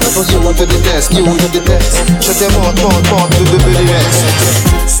test. You to the test, you to the test. Shut them out, to the rest.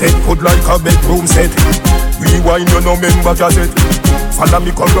 Set good like a bedroom set. Rewind you no member cassette. Follow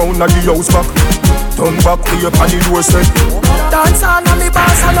me come round at the house back. Turn back to your panny doorstep. Dance on me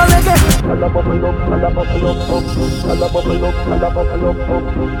bass and a reggae.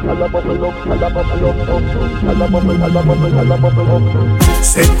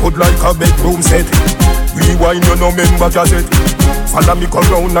 Set good like a bedroom set. Rewind you no member cassette. Follow me come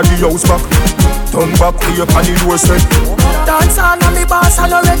round at the house back. Turn back to your panny doorstep. Dance on me bass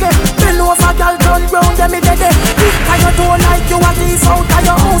and a reggae. Bend over girl, turn round them me dead. And you don't like you a thief out of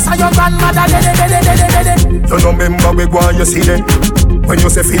your house and your grandmother dead. You no remember we go and you see them. When you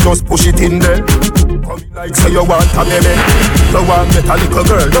say fi just push it in there. Come like say you want a baby. You want get a little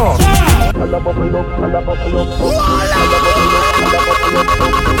girl, no.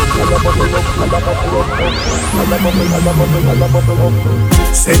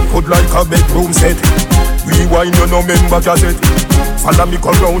 Set good like a bedroom set. Rewind you no member cassette. Follow me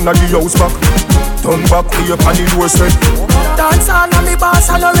come round at the house back. Turn back to your panny doorstep. Dance on me bass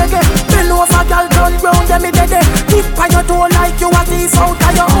and a reggae. Bend over girl, turn round them me dead. Tip on your toe like you a thief out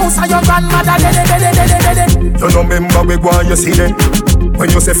of your house and your grandmother dead. You no remember we go and you see them. When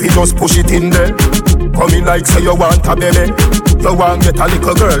you say fi just push it in there. Come in like say you want a baby. You want get a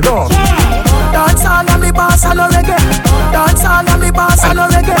little girl, no. Dance on me bass and a reggae. Dance on me bass and a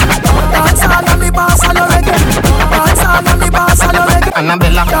reggae. Dance on me bass and a reggae. Dance on me bass and a reggae.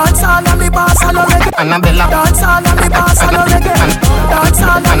 Annabella. Dance on me bass and a reggae. Annabella. Dance on me bass and a reggae. Dance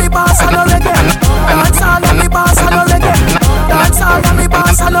on me bass and a reggae. Dance on me bass and a reggae. Dance on me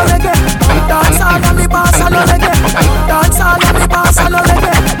bass and a reggae. Dance on me bass and a reggae. Dance on me bass and a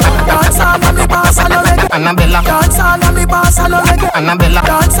reggae. Dance on me bass and a reggae. Annabella. Dance on me bass and a reggae. Annabella.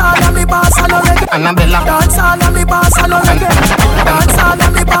 Dance on me bass and a reggae. Annabella. Dance on me bass and a reggae. Dance on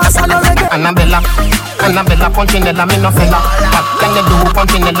me bass and a reggae. Annabella. Annabella Punchinella me no fella. What can you do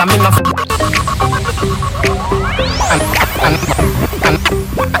Punchinella me no fella.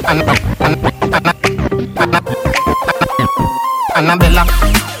 Annabella.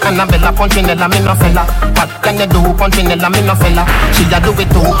 Annabella Punchinella, me no fella. What can you do, Punchinella, me no fella? She a do it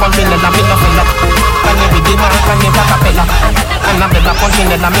too, Punchinella, me no fella. Can you redeem her, can you acapella? Annabella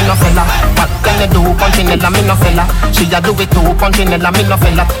Punchinella, me no fella. What can you do, Punchinella, me no fella? She a do it too, Punchinella, me no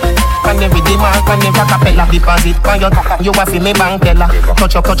fella. Can you redeem her, can you acapella? Deposit on your you a fi me bank teller.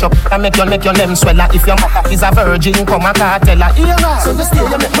 Touch up, and make your name swella. If your mother is a virgin, come a cartella. So you stay,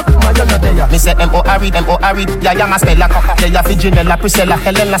 you make me come and you're not there. Me say M.O.R.E, yeah, you a spella. Yeah, you fi Ginella, Priscilla,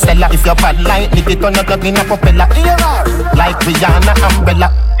 Helena, Stella. If your bad light, lick it on your plug in a propeller. Like Rihanna, Umbrella.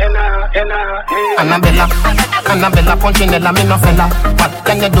 Annabella, Punchinella, me no fella. What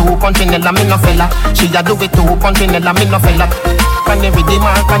can you do, Punchinella, me no fella? She a do it too, Punchinella, me no fella. Can you redeem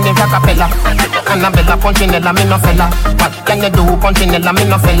her, can you acapella? Annabella Punchinella, me no fella. What can you do, Punchinella, me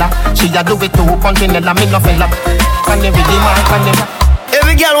no fella? She a do it too, Punchinella, me no fella. Can you redeem her, can you?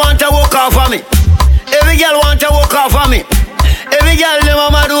 Every girl want to walk off of me. Every girl want to walk off of me. Every girl them a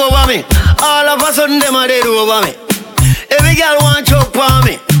mad over me. All of a sudden them a dead over me. Every girl want choke for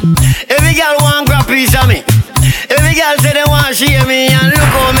me. Every girl want grab piece of me. Every girl say they want share me. And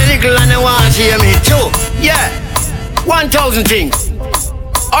look how me little and they want share me too. Yeah, 1,000 things.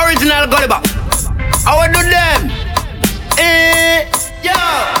 Original Gulliver. I would do them.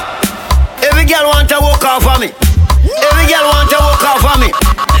 Yeah. Every girl want to walk off of me. Every girl want to walk off of me.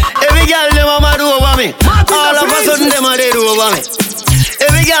 Every girl them a mad over me. All of a sudden them a dead over me.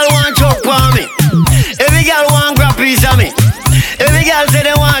 Every girl want choke for me. Every girl want grab piece of me. Every girl say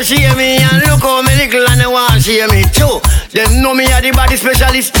they want share me. And look how me little and they want share me too. Them know me a the body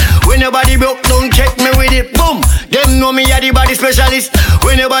specialist. When your body broke, don't check me with it. Boom. Them know me a the body specialist.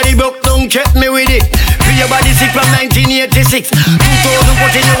 When your body broke, don't check me with it. Feel your body sick from 1986.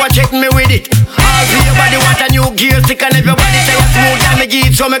 2014 you a check me with it. All feel your body want a new gear stick. And everybody say it's smooth and me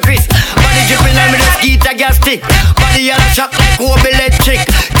give it so me crisp. Body dripping and me just eat a gas stick. Body a shock like Kobe electric.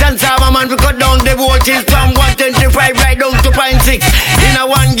 Transformer man we cut down the voltage from 125 right down to 0.6. In a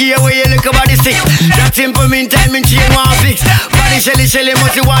one gear where you look a body stick. That simple mean time in chain one fix. Body shelly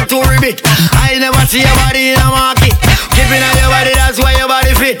must you want to ribbit. I never see your body in a market. Keeping on your body, that's why your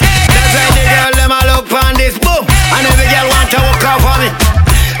body fit. That's why the girl them all look on this boom. And every girl want to walk off on me.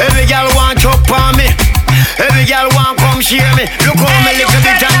 Every girl want chop on me. Every girl want come share me. Look how me little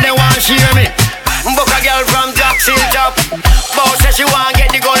bit and they want share me. Book a girl from Jackson top. Boss says she want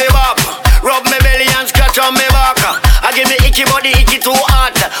get the gully bop. Rub me belly and scratch on me back. I give me icky body, icky too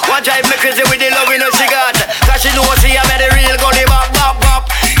hot. One drive me crazy with the love in her she got. Cause she know she a the real gully bop, bop, bop.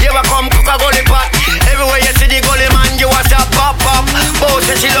 You a come cook a gully pot. Everywhere you see the gully man, you a stop, pop, pop. Boss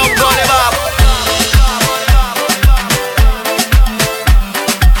says she love gully bop.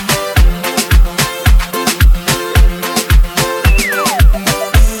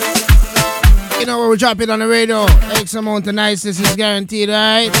 You know what we're dropping on the radio. X amount of niceness is guaranteed,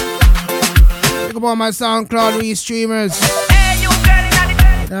 right? Look about my SoundCloud re-streamers. You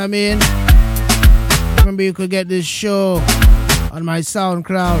know what I mean? Remember you could get this show on my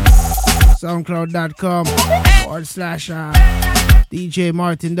SoundCloud. SoundCloud.com /DJ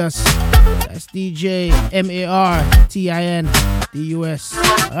Martin Dus. That's DJ MARTINDUS.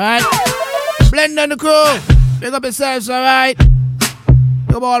 Alright? Blend on the crew. Pick up yourselves, alright?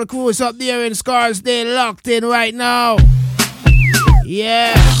 Come all the crews up there in Scarsdale locked in right now.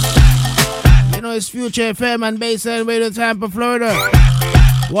 Yeah. You know it's Future FM and Baseline Radio Tampa, Florida.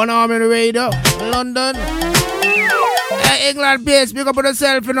 One arm in the radio. London. Hey, England base, pick up on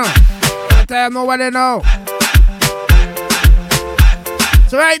yourself, you know. That time nobody know.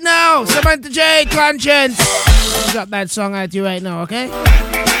 So right now, Samantha J, Conscience. I'll drop that song at you right now, okay?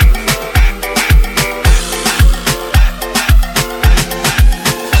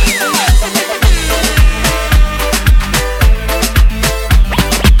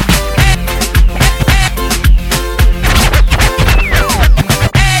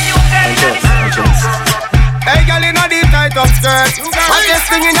 Tight up skirt, hottest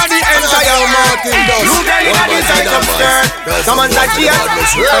thing in the entire mountain dust. You girl in the tight up skirt, come on that cheer,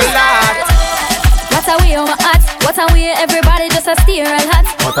 what a way over hot, what a way everybody just a steer and hot.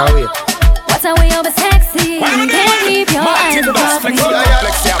 What a way over sexy, can't keep your eyes above me.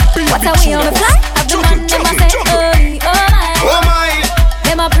 What a way over fly, I've been on them I say, oh my,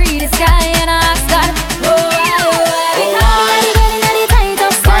 them a pretty sky and I ask God, oh my.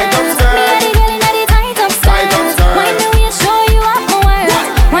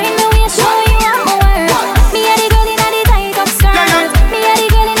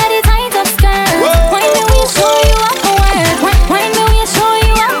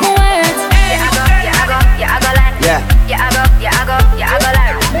 Yeah, I go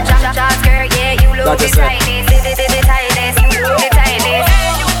like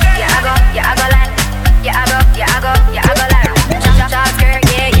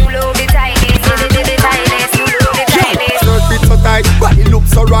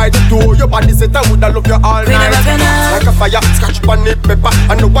so right to your body set I woulda love you all night. Like a fire, scratch on it pepper.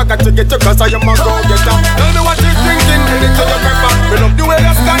 I know I got to get you cause I am a go-getter. Tell me what you drinking, and it's your pepper. We love the way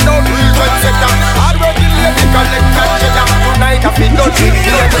you stand out, real trendsetter. Hard working lady, collect that cheddar. Tonight I feel no drink.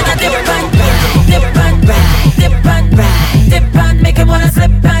 Dip and make him wanna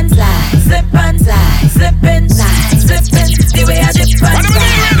slip and slide, slip and slide, slip and slide, slip and the way I dip and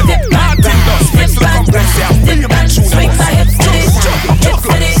slide, dip and swing my hips to the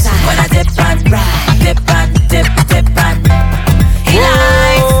side, when I dip and dip and he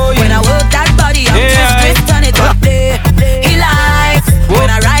likes when I work that body up, just turn it up there. He likes when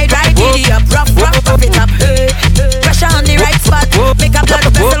I ride giddy up, rough it up, pressure on the right spot, make a blood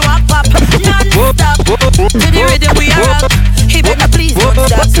vessel walk up, non-stop to the rhythm we are up. He better please don't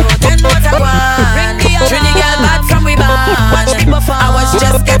stop. So then what I want? Trini girl bad from we bad. Watch me perform. I was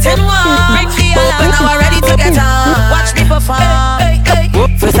just getting warm. But now I'm ready to get on. Watch me perform.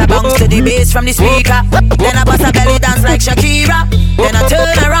 First I bounce to the bass from the speaker. Then I bust a belly dance like Shakira. Then I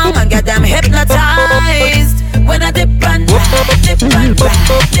turn around and get them hypnotized. When I dip and dip and dip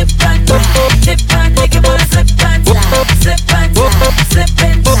and dip and make you wanna slip and slide, slip and slide, slip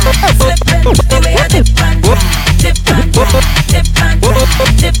and slide, slip and the way I dip and dip and dip and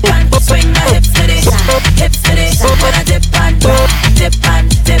dip and swing my hips to the side. When I dip and dip and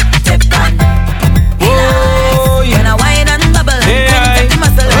when I whine and bubble and the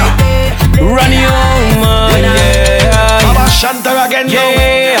muscle right there. Run your man, yeah. Baba Shanta again,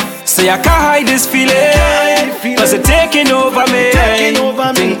 yeah. Say I can't hide this feeling, cause it's taking over me.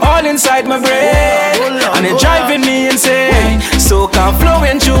 Thing all inside my brain, and it's driving me insane. Soca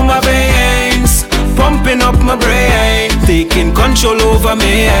flowing through my veins, pumping up my brain, taking control over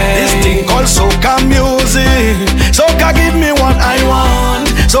me. This thing called soca music. Soca give me what I want,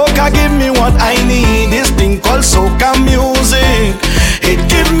 soca give me what I need. This thing called soca music. It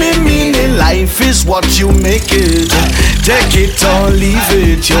give me meaning, life is what you make it. Take it or leave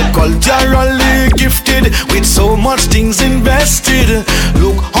it. You're culturally gifted with so much things invested.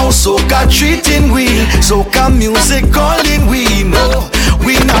 Look how soca treating we, soca music calling we. No,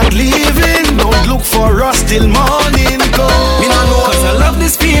 we not leaving. Don't look for us till morning come. Me no know, cause I love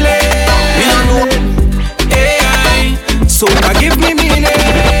this feeling. Me no know, hey, soca give me meaning.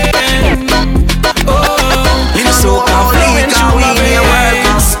 Oh, soca flowing through my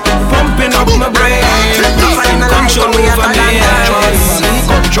veins, pumping up my brain, taking control over me.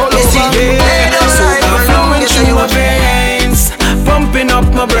 Soca flowing through my veins, pumping up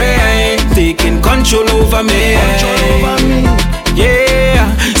my brain, taking control over me.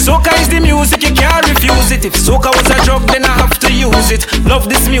 Yeah, soca is the music, you can't refuse it. If soca was a drug, then I have to use it. Love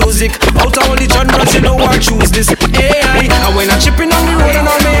this music, out of all the genres, you know I choose this. AI, and when I'm chipping on the road and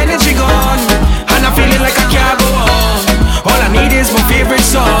all my energy gone, and I'm feeling like I can't go on, all I need is my favorite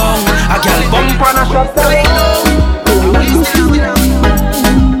song. I can't bump on a shot right now.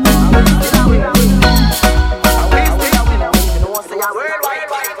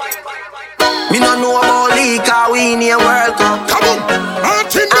 Me no know about league, cause we in a World Cup. Come on,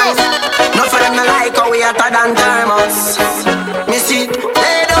 Martin does. No for them no like how we hotter than thermos. Me see,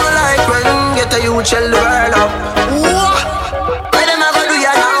 they don't like when get a youth shell the world up. What? Where them a go do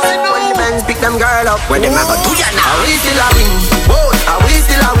ya now? When the men pick them girl up. Where them a go do ya now? Are we still a win? Are we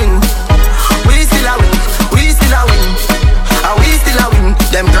still a win? We still a win. We still a win. Are we still a win?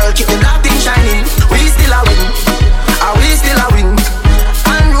 Them girl keep the black thing shining. We still a win. Are we still a win?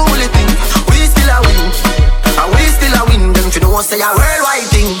 Unruly thing. We still a win. Are we still a win? Them you know say a worldwide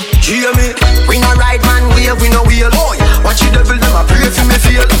thing. Hear me? We no right man wave, we no wheel. Watch the devil them a pray for me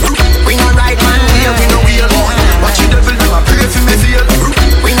feel. We no right man wave, we no wheel. Watch the devil them a pray for me feel.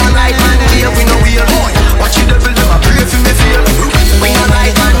 We no right man wave, we no wheel. Watch the devil them a pray for me feel. We no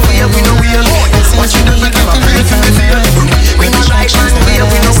right man wave, we no wheel. Watch the devil them a pray for me feel. We no right man wave,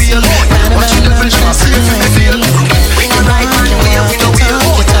 we no wheel. Watch the devil them a pray for me feel. We no right man wave, we no wheel.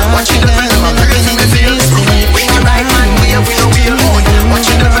 Watch the devil them a pray for me feel. We no right man wave, we no wheel. Watch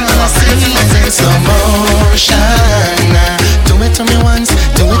the devil them a pray for me feel. Slow motion, do it to me once,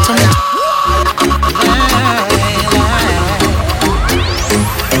 do it to me.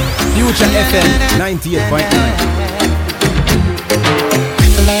 Future FM 98.9.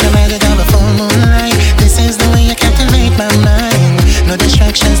 Light a magic on the full moonlight. This is the way you captivate my mind. No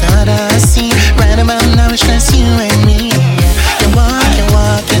distractions, not I see. Right about now, it's just you and me. You walk,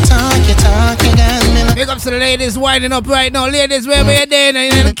 you talk, you got me. Big up to the ladies winding up right now. Ladies, wherever you're there,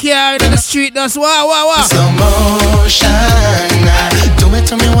 in the car, in the street, that's wow. Slow motion, do it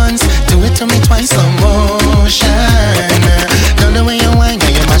to me once, do it to me twice. Slow motion, love the way you whine,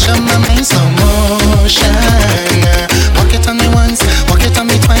 yeah, you mash up my mind. Slow motion, walk it on me once, walk it on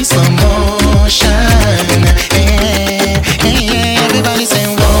me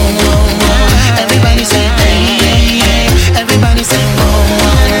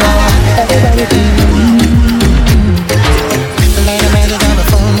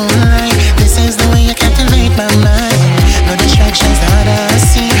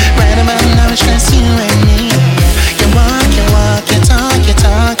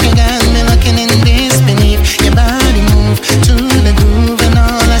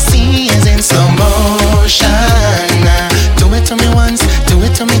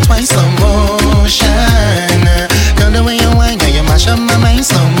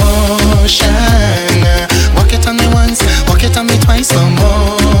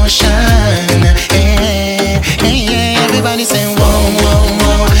motion. Hey, hey, hey. Everybody say whoa, whoa,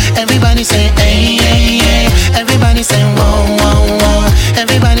 whoa. Everybody say hey, hey, hey. Everybody say whoa, whoa, whoa.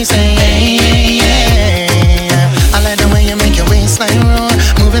 Everybody say hey, hey, hey. I like the way you make your waistline roll,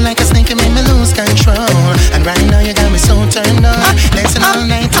 moving like a snake, you make me lose control. And right now you got me so turned on, dancing all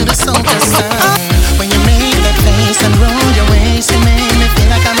night to the soca song. When you make that face and roll your waist, you make me feel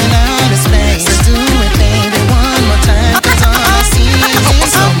like I'm in outer space. So do it, baby, one more time, 'cause all I see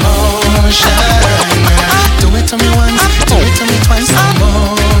is slow motion. Do it to me once, do it to me twice, slow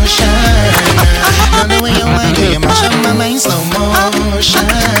motion. Love the way you want it, you mash up my mind, slow motion.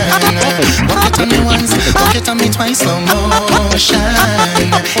 Walk it to me once, walk it to me twice, slow motion.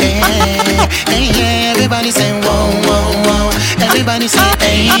 Hey, hey, hey, everybody say whoa, whoa, whoa. Everybody say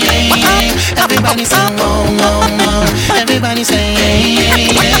hey, hey, hey. Everybody say whoa, whoa, whoa. Everybody say hey, hey,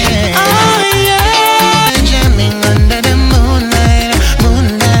 hey. Oh yeah. Jamming under the moonlight,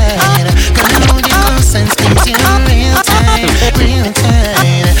 moonlight. Gonna hold you close and squeeze you real tight, real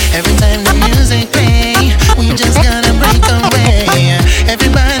tight. Every time the music play, we just gotta break away.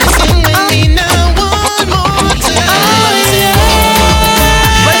 Everybody sing with me now one more time. Everybody say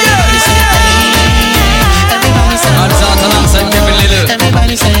everybody say everybody say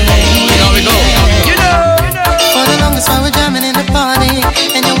everybody say here we go. You know. For the longest while we're jamming in the party,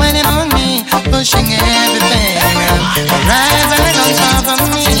 and you're waiting on me, pushing everything. Rise like on top of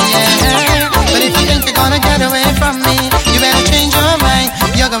me, yeah. But if you think you're gonna get away from me, you better change your mind.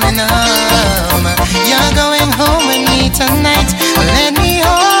 You're going home. You're going home with me tonight. Let me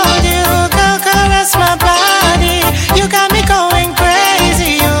hold you, girl, caress my body. You got me going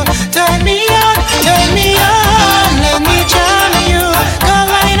crazy. You turn me on, turn me on. Let me charm you, go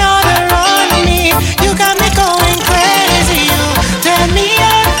right on around me. You got me going crazy. You turn me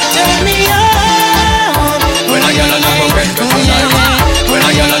on, turn me on. When I yell and I go red for tonight. When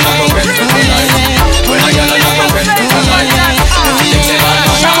I yell and I go red for tonight. When I yell and I go red for tonight. They say I'm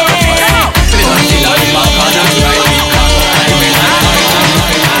a shower. They don't feel like my corner right.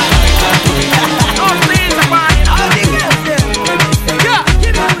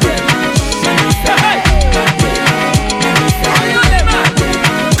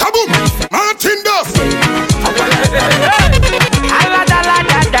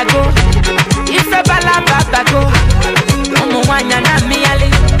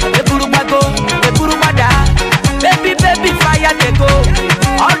 Baby, baby, fire they go.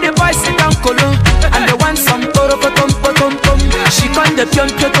 All the boys sit down colo, and they want some toro tom tom tom. She con the pion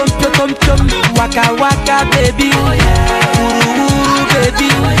pion pion pion pion. Waka waka baby, uru uru baby,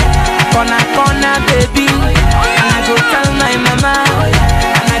 corner corner baby. And I go tell my mama,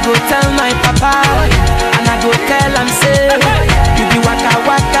 and I go tell my papa, and I go tell them say, you be waka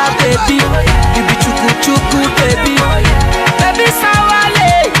waka baby, you be chuku chuku baby, baby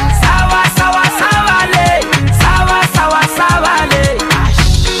sawale, sawa sawa sawale.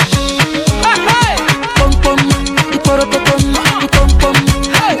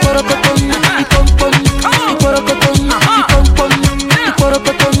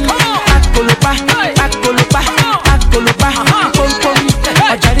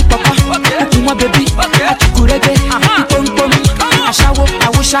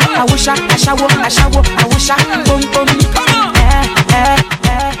 I wish I boom boom.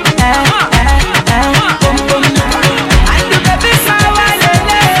 Boom boom. And the baby sawa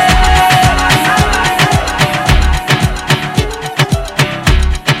lele.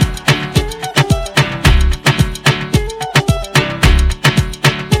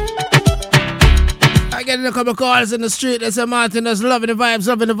 I get a couple calls in the street. They say Martin is loving the vibes,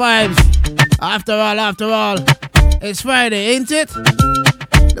 loving the vibes. After all, it's Friday, ain't it?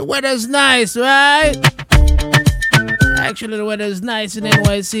 The weather's nice, right? Actually, the weather's nice in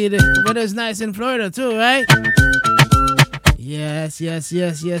NYC. The weather's nice in Florida too, right? Yes,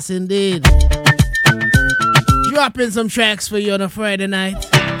 indeed. Dropping some tracks for you on a Friday night.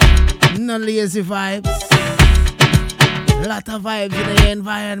 No lazy vibes. A lot of vibes in the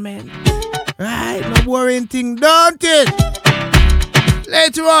environment. Right? No boring thing, don't it?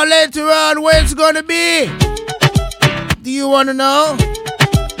 Later on, where it's gonna be? Do you wanna know?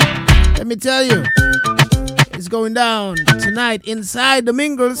 Let me tell you. It's going down tonight inside the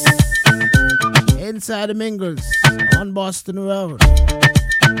Mingles. Inside the Mingles on Boston Road.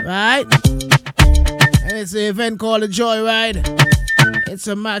 Right? And it's an event called the Joyride. It's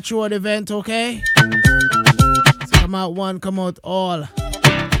a match road event, okay? So come out one, come out all.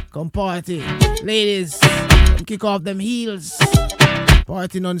 Come party. Ladies, come kick off them heels.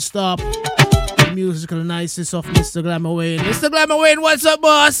 Party non-stop. The musical nicest of Mr. Glamour Wayne. Mr. Glamour Wayne, what's up,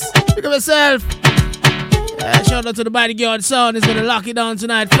 boss? Pick up yourself. Shout out to the Bodyguard Sound. Is gonna lock it down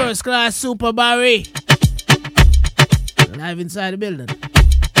tonight. First class Super Barry. Live inside the building.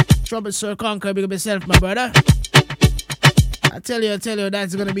 Trouble Sir Conquer, big up yourself, my brother. I tell you,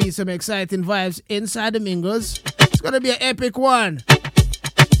 that's gonna be some exciting vibes inside the Mingles. It's gonna be an epic one.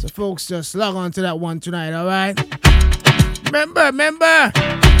 So folks, just log on to that one tonight, alright? Remember.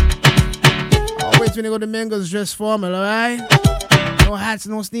 Always when you go to Mingles, dress formal, alright? No hats,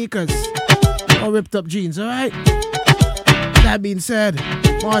 no sneakers. No ripped up jeans, alright? That being said,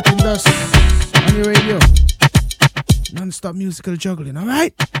 Martin Dust on your radio. Non-stop musical juggling,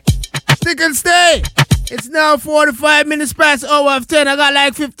 alright? Stick and stay! It's now 45 minutes past hour of 10. I got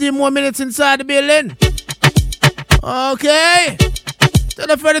like 15 more minutes inside the building. Okay? To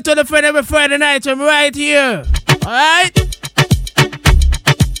the friend every Friday night. I'm right here. Alright?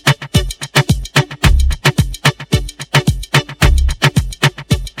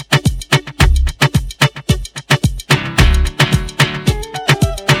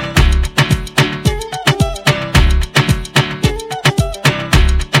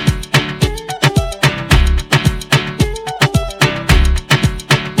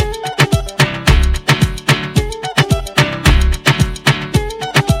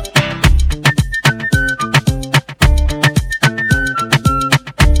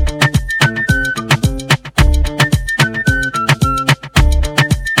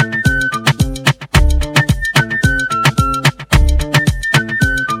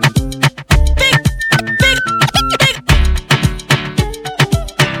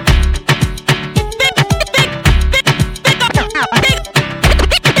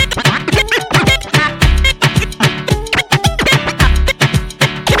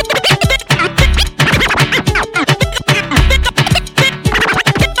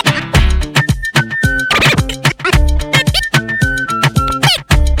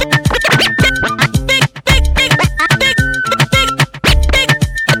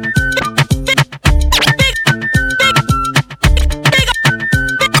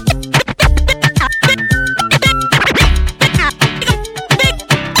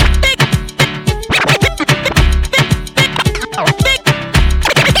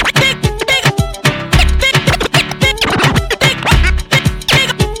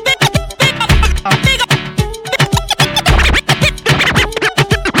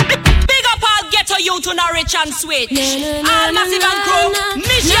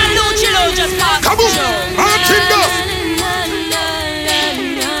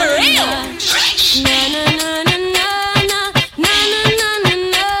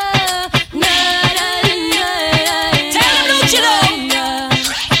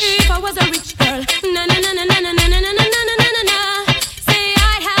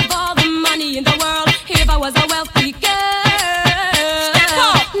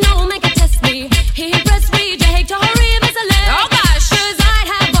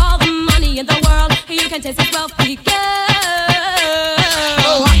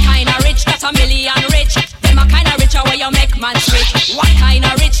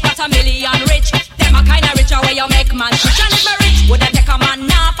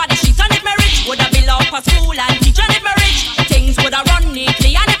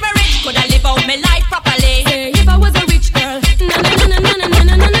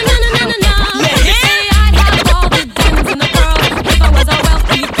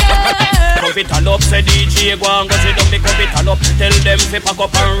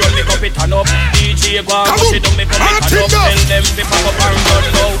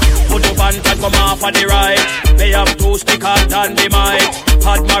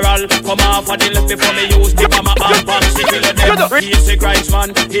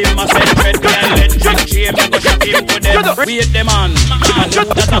 Wait the man, who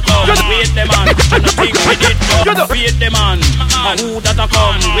that a come? Wait the man, who no think we did done? Wait the man, who that a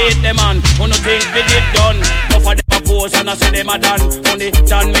come? Wait the man, who no think we did done? Enough of them a pose and I say them a done. Only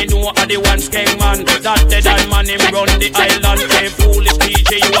done me know a the one skeng man. That the done man him run the island. Hey foolish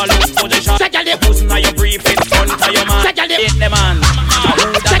DJ, you a lose position. Pussy now you brief in front of your man. Wait the man,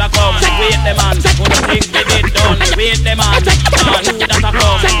 who that a come? Wait the man, who no think we did done? Wait the man, who that a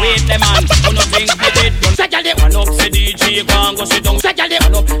come? Wait the man, who no think we did done? Man up say DJ go and go sit down.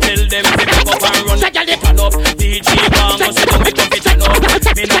 Man up tell them to pick up and run. Man up DJ go and go sit down. Me come fit and up.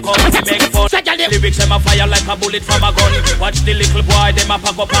 Me no come to make fun. Lyrics them a fire like a bullet from a gun. Watch the little boy them a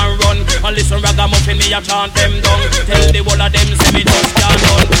pack up and run. And listen ragamuffin me a chant them down. Tell the whole of them say me just can't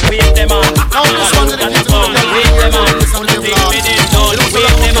run. Wait them on, who that a come? Wait them on, think me did done.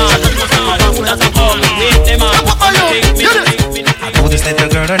 Wait them on, who that a come? Wait them on, think me did. I know this little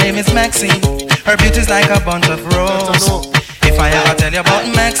girl, her name is Maxine. Her beauty's like a bunch of roses. If I ever tell you about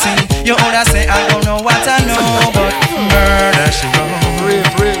Maxine, you woulda say I don't know what I know. But murder she wrote,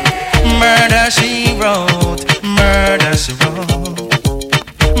 murder she wrote, murder she wrote,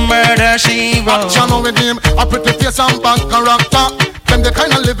 murder she wrote. Action with him, a pretty face and bad character. Them the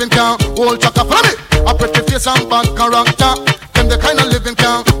kind of living can hold chaka. Follow me. A pretty face and bad character. Them the kind of living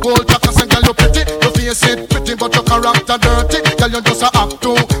can hold chaka. Say girl you pretty, your face it pretty, but your character dirty. Girl you just a act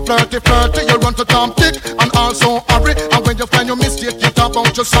too flirty. You run to Tom Dick and also hurry. And when you find your mistake, you talk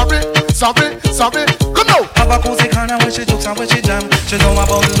about you sorry. Come now. Have a cozy corner where she jokes and where she jam. She know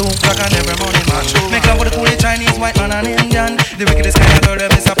about Luke like an every morning man. Make love with a coolie Chinese, white man and Indian. The wickedest kind of girl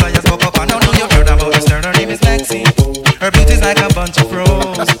that Mr. Pliers buck up. And I know you heard about this girl, her name is Maxine. Her beauty's like a bunch of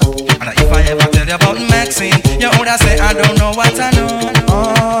roses. And if I ever tell you about Maxine, you woulda say I don't know what I know.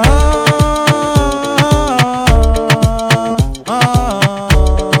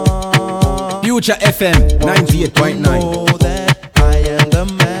 Future FM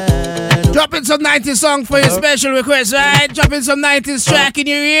 98.9. Dropping some 90s song for your special request, right? Dropping some 90s track in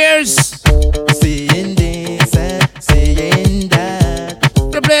your ears. Seeing this and seeing that.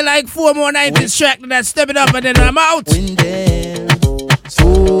 To play like 4 more 90s track, then I step it up and then I'm out. Soon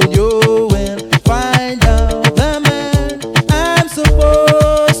you will find out the man I'm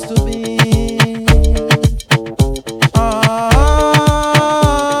supposed to be.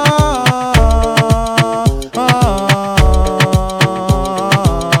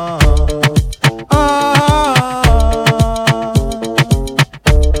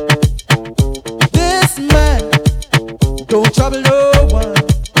 This man don't trouble no one,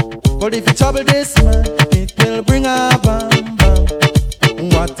 but if you trouble this man, it will bring a bam bam.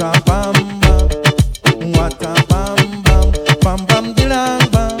 What a bam bam, what a bam bam, bam bam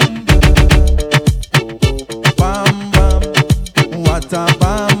dilang bam bam bam, what a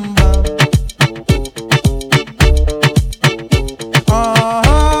bam bam.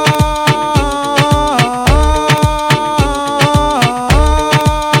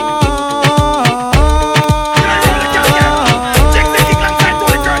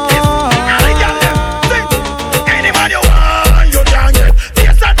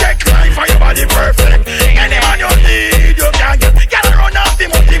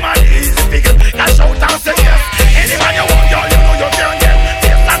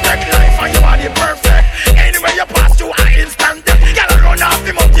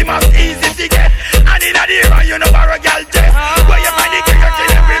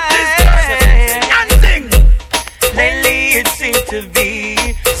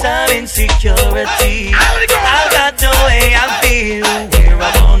 Insecurity. I got the way I feel, where I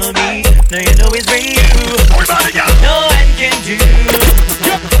wanna be. Now you know it's real. No one can do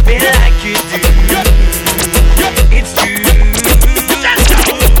feel like you do. It's true.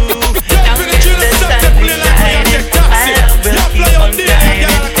 Now there's the sun shining, my love will keep on shining.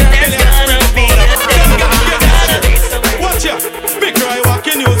 There's gonna be a day. Watch ya, big cry,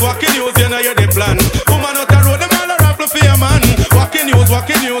 walking news, you know you're the plan. Woman out the road, them all a raffle for your man. Walking news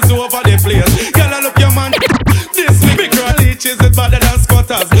over the place. Girl, I look your man. This week, big cry leeches is better than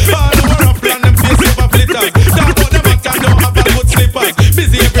squatters. All over a plan, them face over flitters. Talk about them and don't have a good slippers.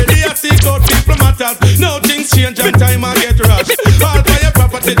 Busy every day, I seek out people matters. Now things change and time I get rushed. All by your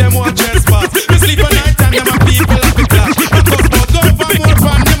property, them want trespass. We sleep at night and them and people have to clash. Because about over more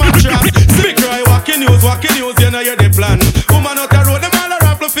fun, them and trash. Big cry, walking news, you know you're the plan. Woman out the road, them all a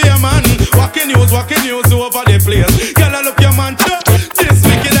raffle for your man. Walking news over the place. Girl, I look your man too. This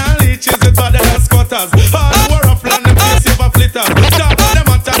wicked and leeches is better than squatters. All over a plan, them face over flitters. Talk about them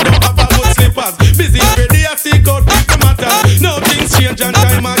and don't have a good slippers. Busy every day, I seek out people matters. Now things change and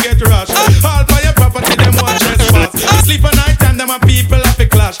time I get rushed. All by your property, them want trespass. Sleep at night and them and people have to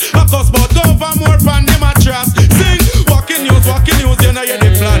clash. Of course, but over more pan, them a trash. Sing, walking news, you know you're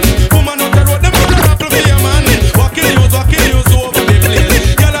the plan. Woman out the road, them all a raffle for your man. Walking news over the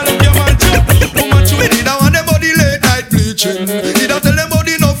place. Girl, I look your man too. Woman too. Did I want them body late night bleaching? Did I tell them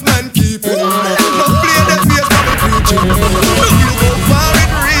body enough man keeping? No play that face for the preaching. You go far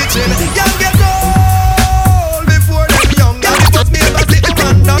with reaching. Young get old before them young. And it was me ever see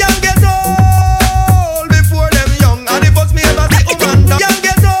woman down. Young get old before them young. And it was me ever see woman down. Young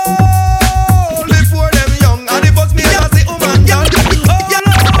get old before them young. And it was me ever see woman down.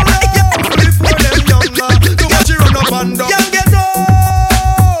 Before them young. Too much you run up and down. Young get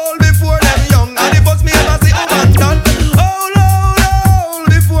old before them young. And it was me ever see woman down. Old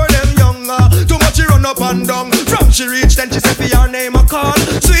before them young. Too much she run up and down. From she reached then she said for your name a call.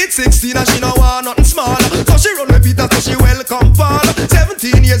 Sweet 16 and she no want nothing small. So she run with Peter so she welcome Paul.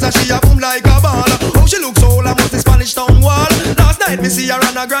 17 years and she a boom like a ball. Oh she looks old and must the Spanish town wall. Last night me see her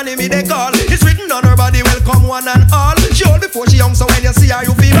and a granny me they call. It's written on her body, welcome one and all. She old before she young, so when you see her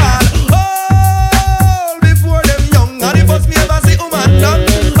you feel bad. Old before them young, and the first me ever see woman done.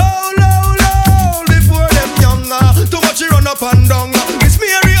 Old before them young, too much she run up and down. Miss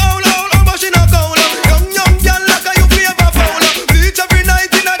Mary old, but she not gone. Young girl like a you favor foul. Bleach every night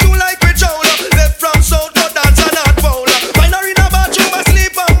in a do like rich owl. Left from south, but dance and not bowl. Find her in a bathroom,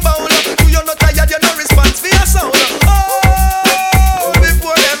 asleep and bowl. Do you not tired, you no response for your sound. Old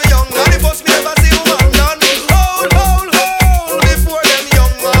before them young, and the first me ever see woman done. Old before them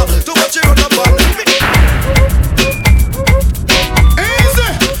young, too much she run up on. Easy.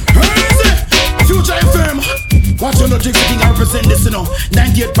 Future FM. Watch your logic, I think I represent this,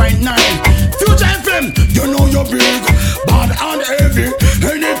 98.9. Future FM, you know you're big, bad and heavy.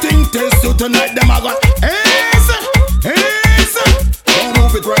 Anything test you tonight, them I got easy. Don't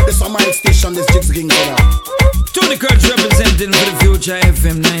move it right, this on my station, this Jigs King for that. Tony Kurtz representing for the Future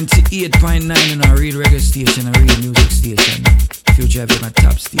FM 98.9 in our real reggae station, a real music station. Future FM, a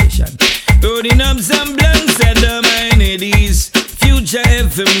top station. Loading up some blanks at the mine these. Future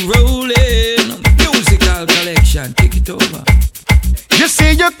FM rolling. Musical collection, take it over. You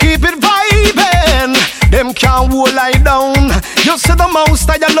see you keep it vibing, them can't hold I down. You see the most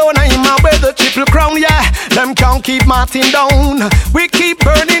I alone, I'm a wear the triple crown, yeah. Them can't keep Martin down. We keep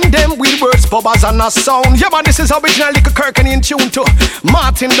burning them with words, bubbas and a sound. Yeah man, this is original Liquor Kirk and in tune to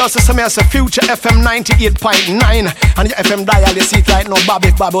Martin does this as a Future FM 98.9. And your FM dial, you see it right now,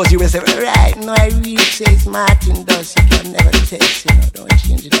 Bobby Babos, you will say, right, no I really say it's Martin does, you can never test, don't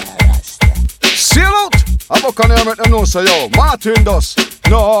change it, Rasta. Seal out! I'm not gonna make them know, so yo, Martin does.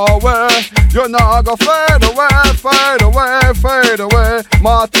 No way, you're not gonna fade away.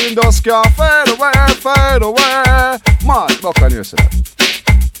 Martin does can't fade away. Mark, what can you say that?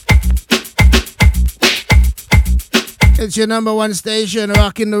 It's your number one station,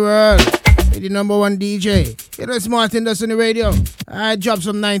 rocking the world. The number one DJ. You know it's Martin Does on the radio. I dropped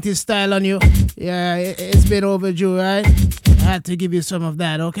some 90s style on you. Yeah, it's been overdue, right? I had to give you some of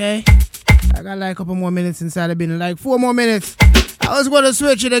that, okay? I got like a couple more minutes inside. I've been like 4 more minutes. I was going to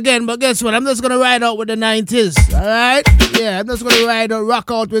switch it again, but guess what? I'm just going to ride out with the 90s, alright? Yeah, I'm just going to ride out,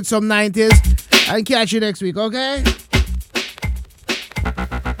 rock out with some 90s and catch you next week, okay?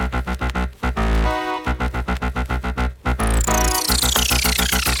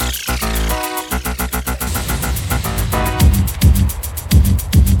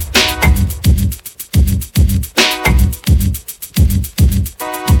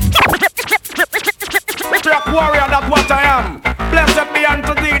 Warrior, that's what I am. Blessed be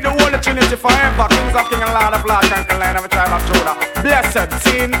unto thee, the Holy Trinity forever. Kings of King and Lord of Lord, conquer land of a child of Judah. Blessed,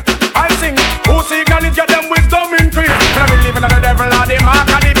 sing, I sing. Who see knowledge of them wisdom increase. And I believe in the devil or the mark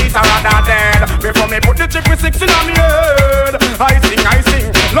and the beast are rather dead. Before me put the chip with 16 on me head. I sing.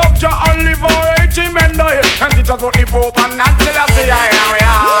 Love Jah and live for him and die. And teach us what the Pope and Nancy I say I am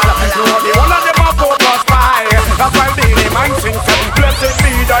real. You know the one of them are Pope plus 5. That's why the name and sing. Blessed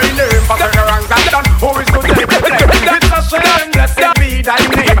be thy name, for the wrongs and done. Who is good? It's a shame, blessed be thy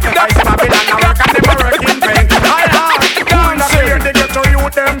name. I see Babylon, I work and never work in vain. I have done say they get to you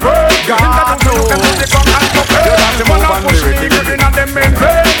them pray. God knows they come and go pay. The man of push me, giving on them men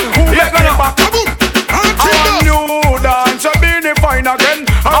pay. Who let me back? I want new dance, I be the fine again.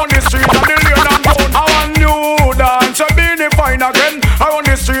 I on the street and the lane and gold. I want new dance, I be the fine again. I on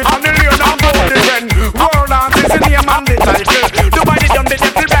the street and the lane and gold again. World dance is the name and the title. Dubai the dumb, the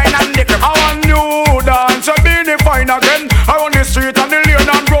devil blind and the crib. I want new dance, I be the fine again. I on the street and the lane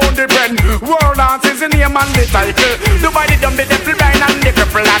and round the bend. World dance is the name and the title. Dubai the dumb, the devil blind and the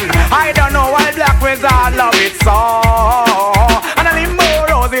cripple. And I don't know why black wizard love it so. And I need more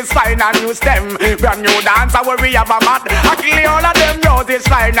roses fine and new stem. Brand new dance, where we have a mad. Actually all of them roses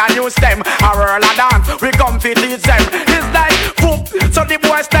fine and new stem. A whirl a dance, we come to teach them. It's like poop, so the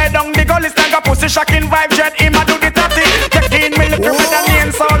boys stay down. The girl is like a pussy shocking vibe jet. Him a do the 30. Taking military with a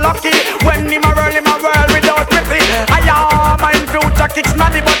name so lucky. When him a whirl without pity. I am in future kicks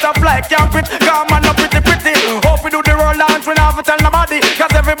man the butterfly can't quit. Come on up pretty. Hope we do the roll dance, we never tell nobody.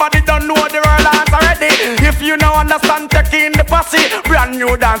 Cause everybody don't know the roll dance already. If you know understand, taking the posse. Brand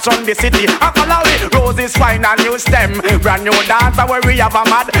new dance from the city. Akalawi, roses fine and new stem. Brand new dance where we have a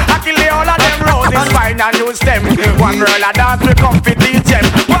mad. Actually all of them roses fine and new stem. One roll a dance we come to teach them.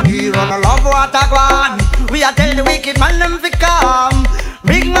 Here on a love water gone. We are tell the wicked man them to come.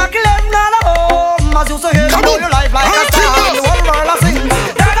 Big Mac left not a home. As you say, you know your life like a star. The whole world a sing.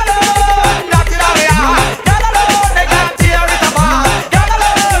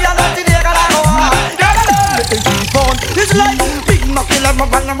 It's like Big Mac left my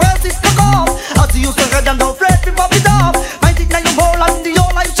band and where's this to come? As you say, and don't fret before we stop. 99 whole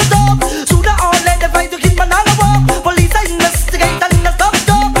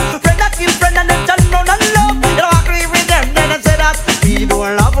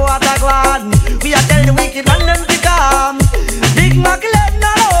more love what I want. We are tell the wicked man them to come. Big Mac let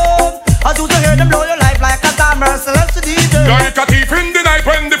no alone. I do to hear them blow your life like a timer. Celeste DJ. Like a thief in the night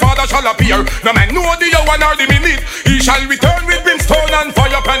when the Father shall appear. No man know the hour nor the minute. He shall return with brimstone and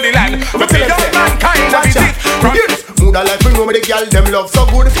fire upon the land. But the young mankind of visit. Mood like me know me the girl them love so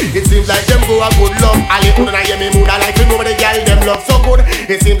good. It seems like them go a good love. Ali put I hear me mood like me know me the girl them love so good.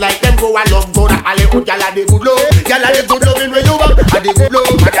 It seems like them go a love good. Ali put girl a the good love. Girl a the good loving when you up. A the good love.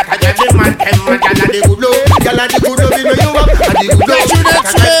 A that a girl them man them man girl a the good love. Girl a the good loving when you up. A the good love.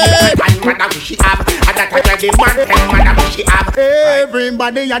 And man a she have. A that a girl them man them man a she have.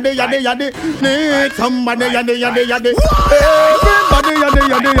 Everybody yade yade yade. Need somebody yade yade yade. Everybody yade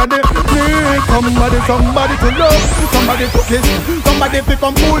yade yade. Need somebody to love. Somebody to kiss, somebody to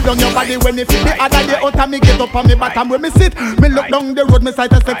come pull down your body when you feel the other day out of me get up on me bottom where me sit. Me look down the road, me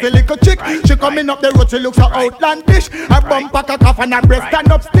sight a sexy little chick. She coming up the road, she looks so outlandish. Her bump pack a cough and her breast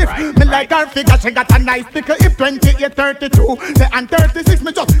stand up stiff. Me like her figure, she got a nice little hip. 28, 32, and 36.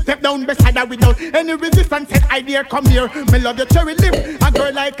 Me just step down beside her without any resistance. Said I dare come here. Me love your cherry lip, a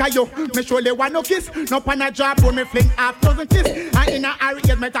girl like you. Me surely want no kiss. No pan a job where me fling half dozen kiss. And in a hurry,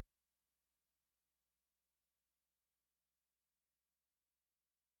 me